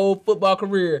my comfy. whole football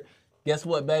career. Guess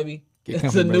what, baby? Get It's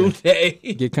comfy, a new brother. day.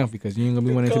 Get comfy because you ain't going to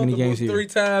be winning too many games here.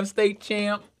 3-time state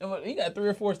champ. He got 3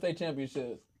 or 4 state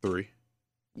championships. 3.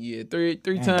 Yeah, three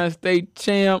times state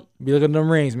champ. Be looking at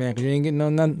them rings, man, because you ain't getting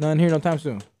none here no time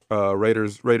soon.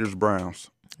 Raiders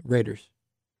Browns. Raiders.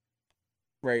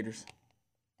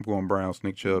 I'm going Browns.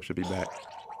 Nick Chubb should be back.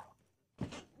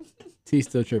 T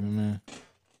still tripping, man.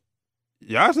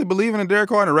 You actually believe in the Derek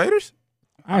Carr and the Raiders?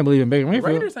 I ain't believe in Baker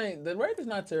Mayfield. The Raiders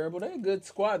not terrible. They a good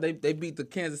squad. They beat the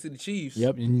Kansas City Chiefs.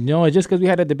 Yep. You know, just because we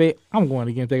had that debate, I'm going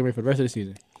against Baker Mayfield for the rest of the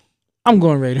season. I'm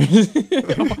going Raiders.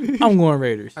 I'm going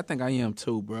Raiders. I think I am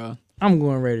too, bro. I'm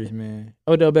going Raiders, man.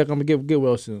 Odell Beckham get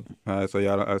well soon. So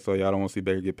y'all don't want to see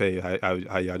Baker get paid. How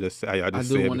y'all just I said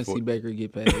do want to before. see Baker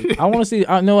get paid. I want to see.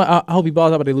 I know. I hope he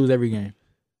balls out, but they lose every game.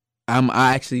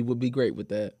 I actually would be great with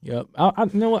that. Yep. I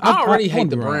you know what? I already hate won't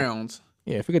the be wrong. Browns.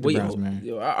 Yeah, forget the Browns, man.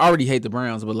 I already hate the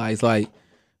Browns, but it's like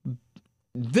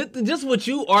just what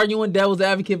you arguing devil's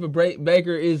advocate for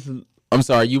Baker is. I'm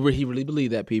sorry, he really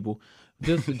believed that, people.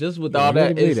 Just with all really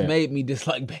that, believe it's that. made me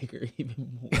dislike Baker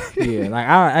even more. Yeah, like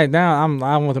I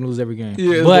want them to lose every game.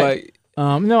 Yeah, it's but like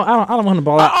no, I don't want him to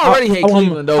ball out. I already hate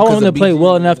Cleveland though. I want him to 'cause play of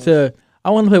well BG. enough to.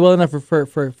 I want him to play well enough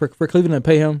for Cleveland to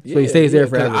pay him, so he stays there 'cause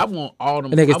forever. I want all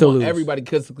them. And they can I still want lose. everybody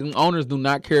because the owners do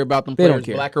not care about them They don't players,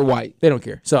 care. black or white. They don't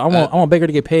care. So I want Baker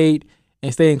to get paid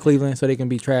and stay in Cleveland so they can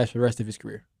be trash for the rest of his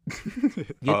career. Get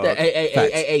that?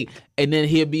 Hey, and then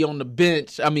he'll be on the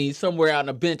bench. I mean, somewhere out on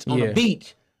the bench on the Yeah.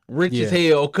 beach, rich as Yeah.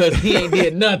 hell because he ain't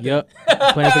did nothing. Yep,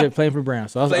 playing for the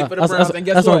Browns. So Play for the Browns, and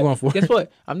guess that's what? what I'm going for. Guess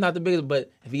what? I'm not the biggest,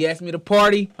 but if he asks me to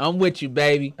party, I'm with you,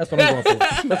 baby. That's what I'm going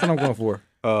for. That's what I'm going for.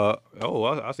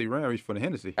 I see Rand reach for the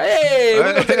Hennessy. Hey,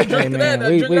 we're gonna take a drink Hey to man, that.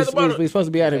 Drink another bottle. we supposed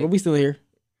to be out here, but we still here.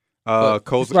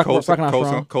 Colts Rock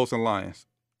on and Lions.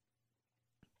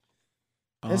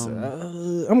 I'm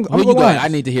Who going you got? Lions. I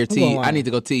need to hear I'm T. going I Lions. need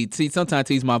to go T. T. Sometimes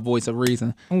T's my voice of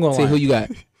reason. I'm going T. Who Lions. you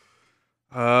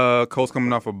got? Colts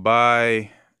coming off a bye.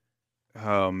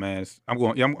 Oh man, I'm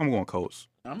going Colts.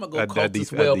 I'm gonna go That Colts as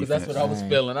defense- well that because that's what I was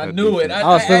defense. feeling. I That knew it. defense. I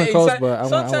was feeling Colts, but I went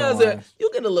sometimes Lions. you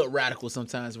get a little radical.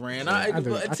 Sometimes, Rand. I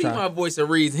do. I T try. my voice of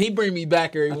reason. He bring me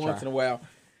back every once try. in a while.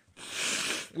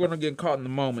 We're not getting caught in the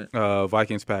moment.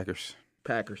 Vikings Packers.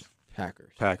 Packers.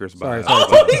 Packers. Packers. Sorry, by sorry.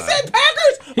 Oh, he said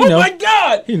Packers. my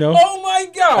God! He know. Oh my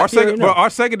God! Our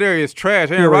secondary is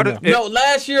trash. Aaron already Rodgers. No,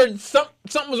 last year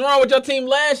something was wrong with your team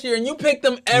last year, and you picked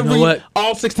them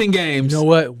all 16 games. You know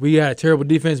what? We had a terrible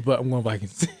defense, but I'm going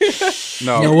Vikings.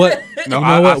 No, You know what? No, You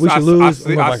know what? We should lose.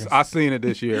 I'm going I Vikings. seen it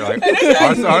this year. Like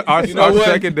our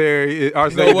secondary is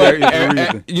the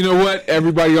reason. You know what?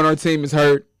 Everybody on our team is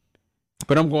hurt,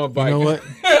 but I'm going Vikings. You know what?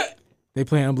 They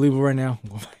playing unbelievable right now.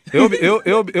 It'll be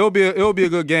a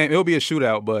good game. It'll be a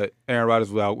shootout, but Aaron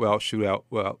Rodgers will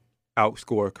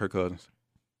outscore Kirk Cousins.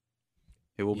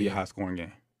 It will be a high scoring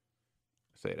game.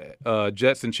 Say that.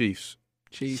 Jets and Chiefs.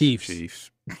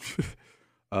 Chiefs.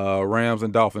 Rams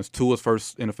and Dolphins. Tua's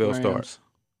first NFL start.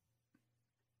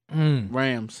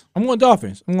 Rams. I'm going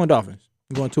Dolphins. I'm going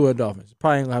to Dolphins.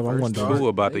 Probably ain't gonna have. I'm going Dolphins. Tua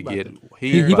about to get.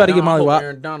 He about to get Molly Wop.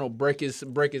 Aaron Donald break his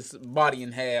body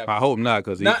in half. I hope not,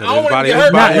 because his I body don't wanna get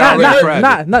hurt. already fragile.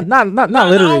 Not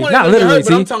literally. Not literally.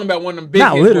 But I'm talking about one of them big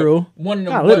Not hits. literal. One of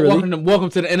them. Not literally. Welcome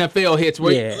to the NFL hits.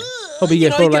 Where Yeah. Hope he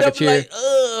gets thrown like a chair.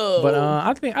 But But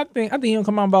I think he gonna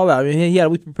come out and ball out. I mean, he had a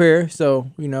week prepared, so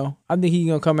I think he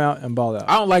gonna come out and ball out.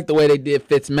 I don't like the way they did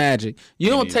Fitzmagic. You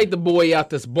don't take the boy out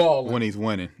this ball When he's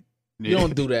winning. You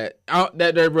don't do that.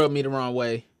 That rubbed me the wrong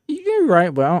way. You're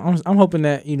right, but I'm hoping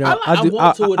that I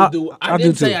want Tua to do. I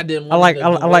didn't say I didn't. Want him to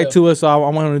do like well. Tua, so I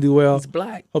want him to do well. He's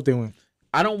black. Hope they win.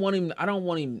 I don't want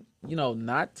him.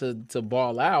 Not to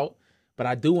ball out, but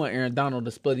I do want Aaron Donald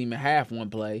to split him in half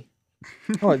one play.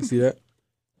 I like to see that.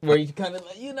 Where you kind of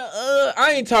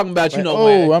I ain't talking about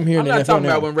when. I'm hearing I'm not the NFL talking now.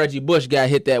 about when Reggie Bush got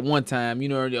hit that one time.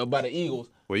 By the Eagles.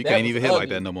 Well, you That can't was even hit ugly. like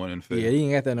that no more in the field. Yeah, you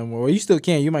ain't got that no more. Well, you still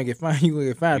can. You might get fined. You gonna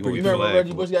get fined You pretty You gonna soon. remember when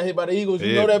Reggie Bush got hit by the Eagles? You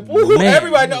Yeah. know that? Ooh, Man.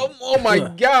 everybody know. Oh my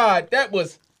God, that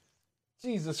was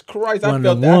Jesus Christ! One I of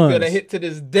felt them that. I feel ones. that hit to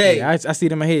this day. Yeah, I see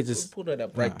it in my head. Just Pull that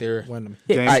up right there. One of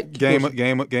them. Game,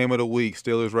 Hit. game of the week.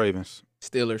 Steelers Ravens.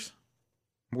 Steelers.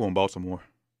 I'm going Baltimore.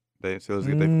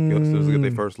 Steelers get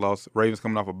their first loss. Ravens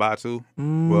coming off a bye too.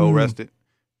 Well rested.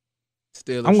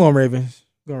 Steelers. I'm going Ravens.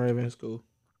 Ravens. Cool.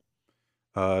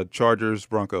 Chargers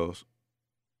Broncos.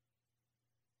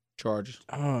 Chargers.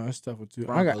 Oh, that's tough with you.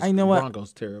 Broncos. I know what.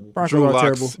 Broncos terrible. Broncos are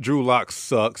terrible. Drew Lock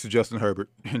sucks. Justin Herbert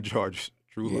and Chargers.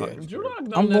 Drew Lock. Drew Lock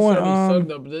don't I'm necessarily going, suck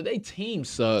though, but they team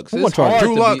sucks. I'm It's going hard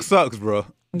Drew to Lock be- sucks, bro.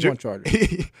 I'm going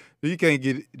Chargers. You can't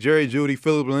get Jerry Jeudy.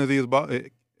 Philip Lindsay is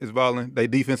balling. Their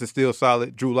defense is still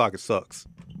solid. Drew Lock sucks.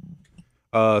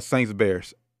 Saints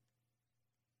Bears.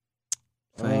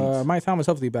 Saints. Mike Thomas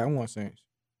hopefully back. I'm going Saints.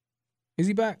 Is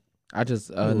he back? I just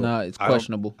it's I don't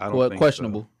questionable. think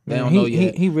Questionable. so. They don't know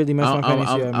yet. He really messed I'm- my fantasy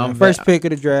I'm- up, man. I'm- First pick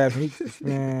of the draft.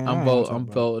 Man, I I'm don't know what voting. I'm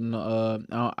talking about.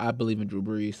 voting. I believe in Drew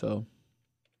Brees. So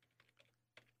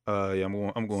Yeah,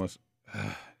 I'm going.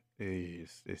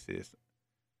 This is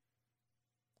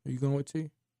Are you going with T?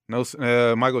 no.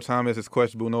 Michael Thomas is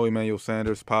questionable. No Emmanuel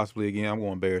Sanders possibly again. I'm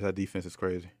going Bears. That defense is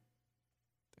crazy.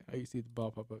 I used to see the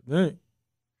ball pop up. Dang.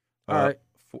 All right.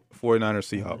 49ers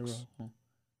Seahawks.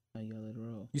 You gotta let it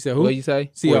roll. You said who? What you say?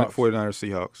 Seahawks. 49ers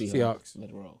Seahawks. Seahawks. Let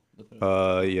it roll.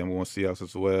 Yeah, I'm going Seahawks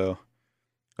as well.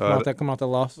 Come out that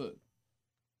loss.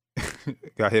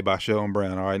 Got hit by Sheldon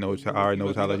Brown. I already know which highlight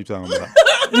you're talking about.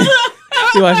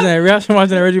 You watching that? I'm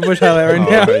watching that Reggie Bush highlight right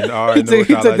now. He took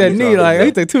that knee.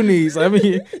 He took 2 knees. I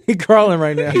mean, he crawling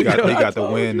right now. He got the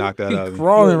wind knocked out of him.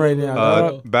 Crawling right now.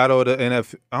 dog. Battle of the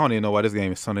NFL. I don't even know why this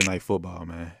game is Sunday Night Football,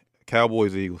 man.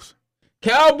 Cowboys Eagles.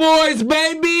 Cowboys,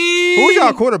 baby. Who's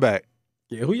y'all quarterback?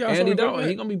 Yeah, who y'all? Andy talking Dalton. about?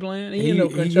 He gonna be playing. He He no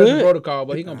good? protocol,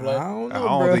 but he gonna play. I don't I know,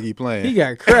 don't bro. think he playing. He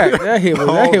got cracked. That hit was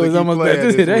I don't think he almost playing bad.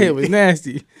 this That hit week. was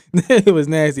nasty. That hit was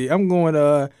nasty. I'm going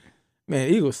man,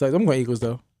 Eagles sucks. I'm going Eagles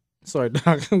though. Sorry,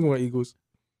 Doc. I'm going Eagles.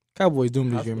 Cowboys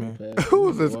doomed this year, man. Who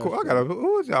was this? Who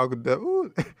was y'all?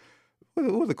 Who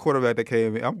was the quarterback that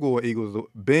came in? I'm going Eagles.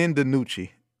 Ben DiNucci.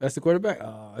 That's the quarterback?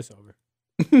 Oh, it's over.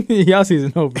 Y'all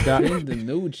season over, Doc. Ben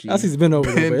DiNucci. Y'all season been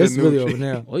over, Ben but it's really DiNucci. over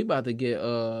now. Well, he about to get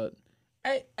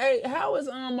Hey, how is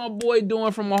my boy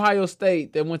doing from Ohio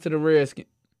State that went to the Redskins?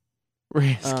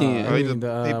 Redskins. Oh,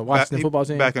 he Washington football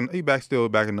team? Still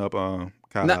backing up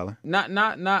Kyle Allen.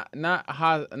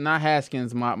 Not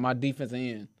Haskins. My defensive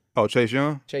end. Oh, Chase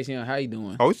Young. Chase Young, how you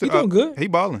doing? Oh, he's He doing good. He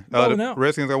balling. Balling The out.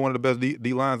 Redskins got one of the best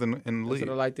D lines in the That's league. what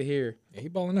I like to hear. Yeah, he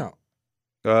balling out.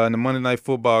 In the Monday Night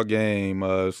Football game,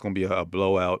 it's gonna be a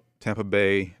blowout. Tampa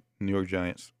Bay, New York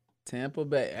Giants. Tampa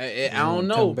Bay. I don't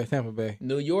know. Tampa Bay.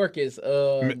 New York is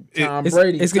Tom It's-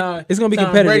 Brady. It's going to be Tom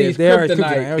competitive. Brady's They are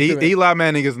kryptonite. kryptonite. Eli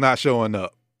Manning is not showing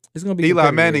up. It's going to be Eli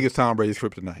competitive. Manning is Tom Brady's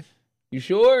kryptonite. You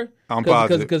sure? I'm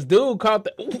positive. Because dude caught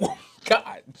the. Ooh,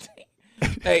 God.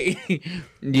 Hey.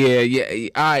 Yeah.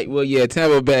 All right. Well, yeah.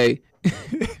 Tampa Bay.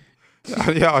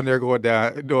 Y'all in there going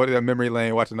down that memory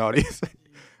lane watching all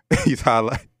these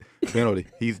highlights. Penalty.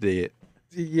 He's dead.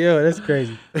 Yo, that's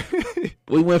crazy.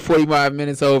 We went 45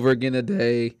 minutes over again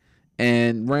today,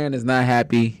 and Rand is not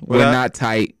happy. We're not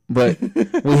tight, but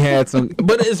we had some.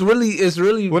 But it's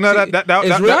really. Well, no,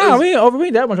 We ain't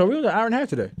over that much. We was an hour and a half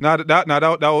today.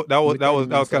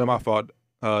 That was kind of my fault.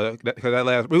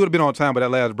 Because we would have been on time, but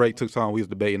that last break took time. We was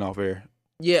debating off air.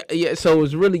 Yeah. So it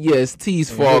was really it's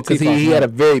T's fault because he had a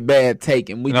very bad take,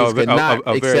 and we just could not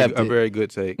accept it. A very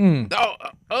good take.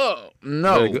 Oh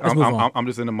no! I'm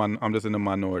just in the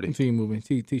minority. T moving.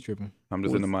 T tripping. I'm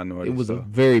just in the minority. It was a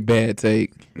very bad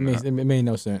take. It made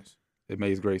no sense. It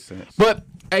makes great sense. But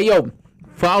hey, yo,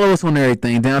 follow us on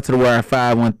everything. Down to the Wire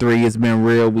 513. It's been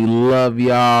real. We love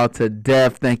y'all to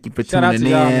death. Thank you for tuning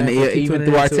in. Even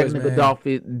through our technical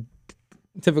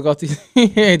difficulties.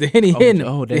 The henny hen.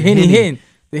 The henny hen.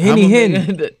 The henny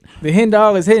hen. The hen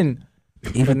dog is hidden.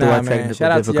 Even through our technical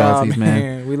shout out to y'all,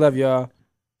 man. We love y'all.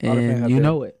 And you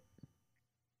know it.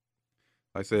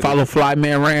 I said follow Fly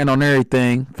Man Rand on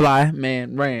everything. Fly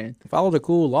Man Rand. Follow the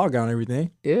cool log on everything.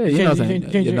 Yeah, you know what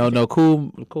I'm saying.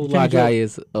 Cool log guy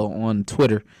is on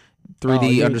Twitter.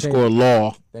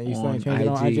 3D_law. Then you still ain't change it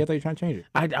on IG. I thought you were trying to change it.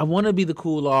 I want to be the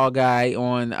cool law guy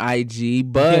on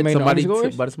IG, but somebody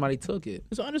took it.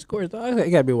 It's underscores. It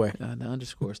gotta be away. The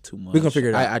underscore is too much. We gonna figure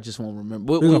it out. I just won't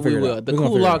remember. We will. The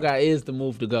cool law guy is the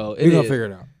move to go. We gonna figure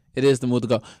it out. It is the move to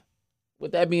go.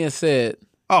 With that being said.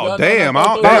 Oh damn! I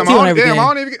don't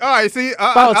even. All right, see,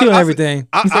 follow T on everything.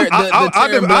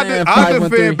 I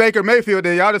defend Baker Mayfield.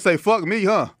 Then y'all just say fuck me,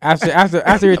 huh?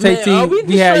 After you take T,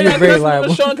 we had you very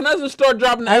liable. Sean, can I just start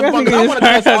dropping the F-bomb? I want to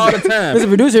cuss all the time. There's a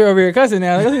producer over here cussing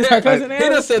now. He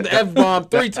done said the F-bomb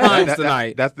 3 times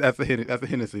tonight. That's a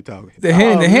Hennessy talking. The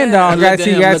hen dog got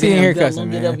T in here cussing,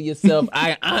 man. Get over yourself.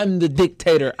 I'm the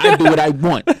dictator. I do what I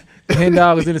want. The hen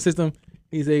dog is in the system.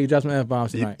 He said you drop some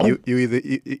F-bombs tonight. You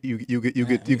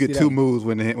get 2 moves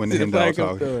when the hen dog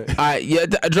talks. All right,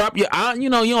 drop your. You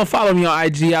don't follow me on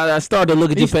IG. I started to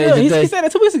look at your page today. He said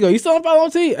that 2 weeks ago. You still don't follow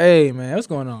on T? Hey man, what's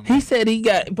going on? Man? He said he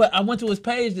got, but I went to his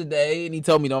page today and he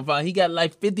told me don't follow. He got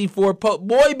like 54 posts.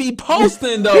 Boy, be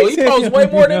posting though. He posts way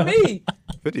more than me.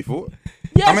 54.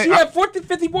 Yes, he had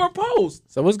 54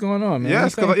 posts. So what's going on, man?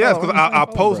 Yes, because I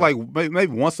post like maybe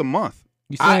once a month.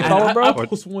 You still ain't follow, bro? I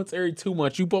post once every 2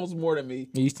 months. You post more than me.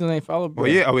 You still ain't follow, bro?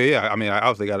 Well, yeah. I mean, I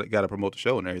obviously got to promote the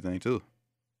show and everything too.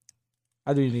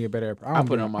 I do need to get better. I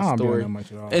put it on my story,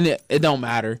 and it don't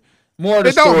matter. More of the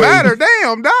it don't matter.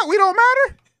 Damn, Doc, we don't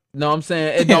matter. No, I'm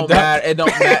saying it don't matter. It don't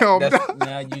matter.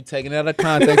 Now you taking it out of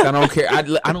context. I don't care. I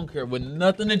don't care with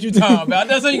nothing that you talking about.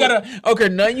 That's what you gotta. Okay,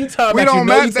 nothing you talking about. You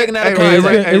know you taking it out of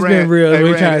context. It's been real.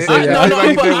 We're trying to say that.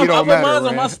 I put mine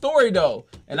on my story though,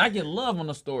 and I get love on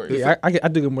the story. Yeah, I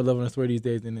do get more love on the story these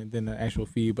days than the actual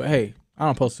feed. But hey, I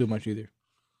don't post too much either.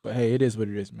 But hey, it is what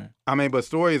it is, man. I mean, but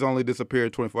stories only disappear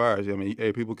 24 hours. I mean,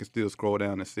 people can still scroll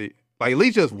down and see. Like at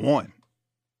least just one.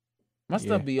 My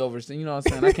stuff be overseen. You know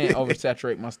what I'm saying? I can't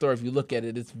oversaturate my story. If you look at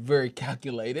it, it's very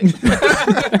calculated. It's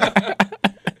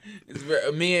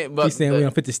very but he's saying we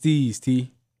don't fit the steez,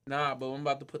 T. Nah, but I'm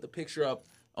about to put the picture up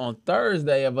on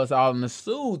Thursday of us all in the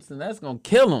suits, and that's gonna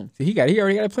kill him. See, he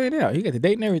already got it planned out. He got the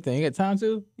date and everything. He got time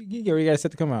to. He already got it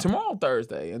set to come out tomorrow,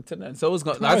 Thursday, and tonight. So it's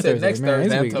gonna. I said next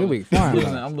Thursday.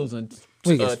 I'm losing.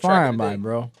 Week is flying by,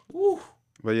 bro. Woo.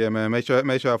 But yeah, man, make sure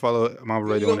I follow my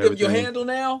radio and everything. Give your handle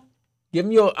now. Give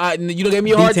me your. You don't give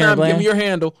me a hard time. Give me your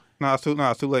handle. No, it's too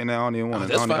late now. I don't even want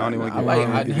it.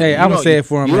 Hey, I'm gonna say it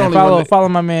for him, man. Follow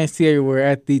my man T everywhere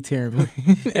at the Taryn Bland.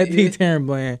 At the Taryn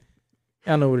Bland.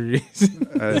 I know what it is. He's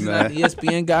not the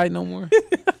ESPN guy no more.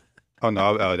 Oh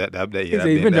no! That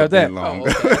he's been dropped that. Long. Oh,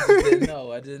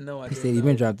 okay. I didn't know. He said he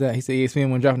been dropped that. He said ESPN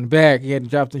wasn't dropping the bag. He had to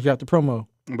drop the promo.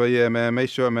 But yeah, man, make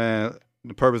sure, man.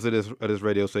 The purpose of this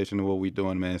radio station and what we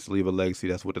doing, man, is to leave a legacy.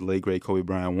 That's what the late great Kobe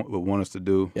Bryant would want us to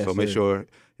do. Yes, so make sure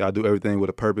y'all do everything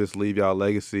with a purpose. Leave y'all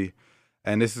legacy.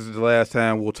 And this is the last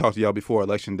time we'll talk to y'all before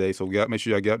Election Day. So make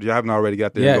sure y'all haven't already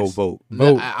got there and go vote.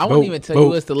 I won't even tell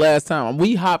you it's the last time.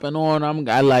 We hopping on. I'm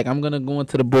gonna go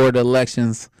into the board of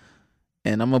elections.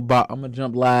 And I'm gonna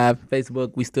jump live.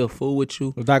 Facebook, we still fool with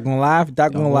you. Doc going live.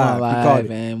 Doc going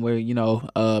live. And we're you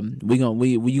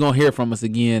gonna hear from us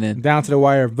again. And down to the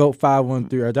wire, vote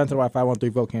 513 or down to the wire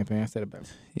 513 vote campaign. I said it better.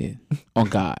 Yeah, on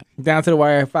God. Down to the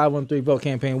wire 513 vote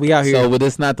campaign. We out here. So, but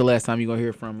it's not the last time you're gonna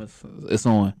hear from us. It's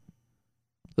on.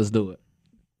 Let's do it.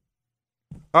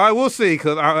 All right, we'll see.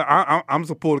 Because I'm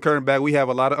just pull the curtain back. We have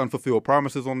a lot of unfulfilled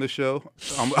promises on this show.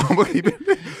 I'm gonna keep it.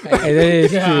 Hey, that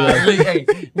is true.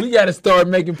 Hey, we got to start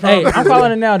making promises. Hey, I'm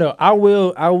following it now though. I ain't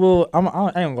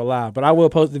gonna go live, but I will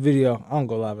post the video. I don't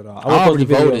go live at all. I already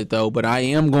voted though, but I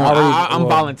am going. I'm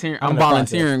volunteering. I'm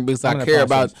volunteering because I care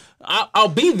about. I'll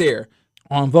be there.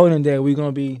 on voting day, we're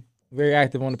gonna be very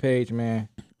active on the page, man.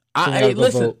 Hey,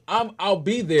 listen, I'll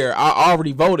be there. I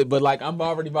already voted, but like I'm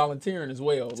already volunteering as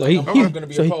well. So like, I'm gonna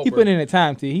be a he putting in the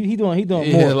time too. He doing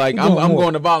yeah, more. like I'm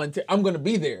going to volunteer. I'm gonna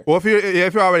be there. Well,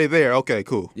 if you're already there, okay,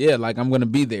 cool. Yeah, like I'm gonna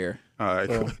be there. All right,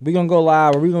 So cool. we're gonna go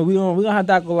live. We're gonna have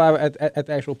Doc go live at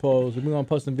the actual polls. We're gonna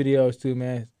post some videos too,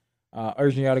 man.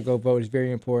 Urging y'all to go vote is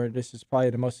very important. This is probably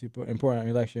the most important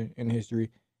election in history.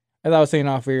 As I was saying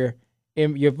off here,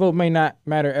 your vote may not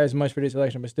matter as much for this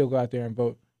election, but still go out there and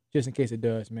vote just in case it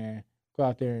does, man. Go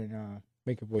out there and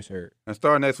make your voice heard. And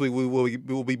starting next week, we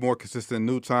will be more consistent.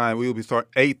 New time. We will be starting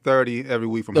 8:30 every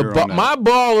week from here on out. My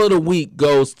ball of the week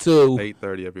goes to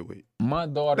 8:30 every week. my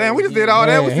daughter. Damn, we just did all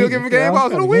that. We still giving game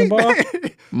balls of the week.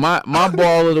 My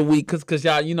ball of the week, cause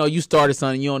y'all, you started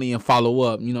something, you don't even follow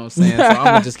up. You know what I'm saying? So I'm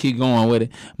gonna just keep going with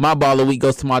it. My ball of the week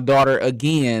goes to my daughter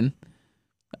again.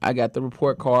 I got the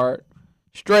report card.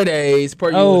 Straight A's per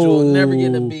usual. Never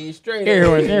get a B. Straight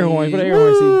A's. Everyone,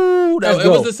 it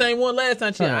was the same one last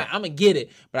time. I'm gonna get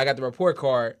it, but I got the report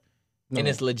card, and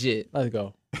it's legit. Let's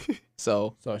go.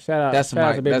 So shout out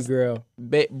to baby girl.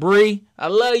 Bree, I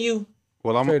love you.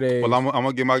 Well, I'm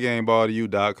gonna give my game ball to you,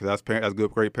 Doc, because that's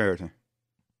good, great parenting.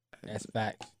 That's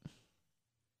facts.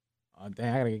 Oh,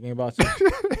 dang, I gotta get game ball too.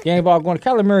 Game ball going to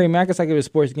Kyler Murray, man. I guess I give it a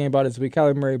sports game ball this week.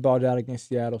 Kyler Murray balled out against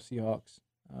Seattle Seahawks.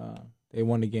 They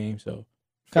won the game, so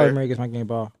Kyler Murray gets my game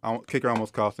ball. Kicker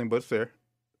almost cost him, but it's fair.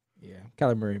 Yeah,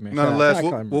 Kyler Murray, man. Nonetheless,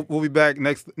 we'll be back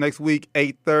next week,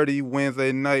 8:30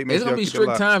 Wednesday night. It's gonna be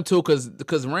strict time too, cause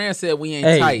Rand said we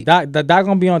ain't tight. Doc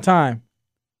gonna be on time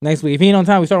next week. If he ain't on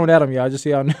time, we start with Adam, y'all. Just so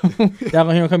y'all know, y'all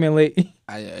gonna hear him come in late.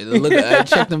 I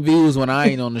check them views when I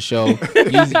ain't on the show.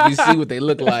 You see what they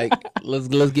look like. Let's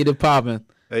get it popping.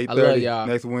 8:30 I love y'all.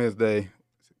 Next Wednesday.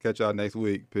 Catch y'all next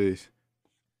week. Peace.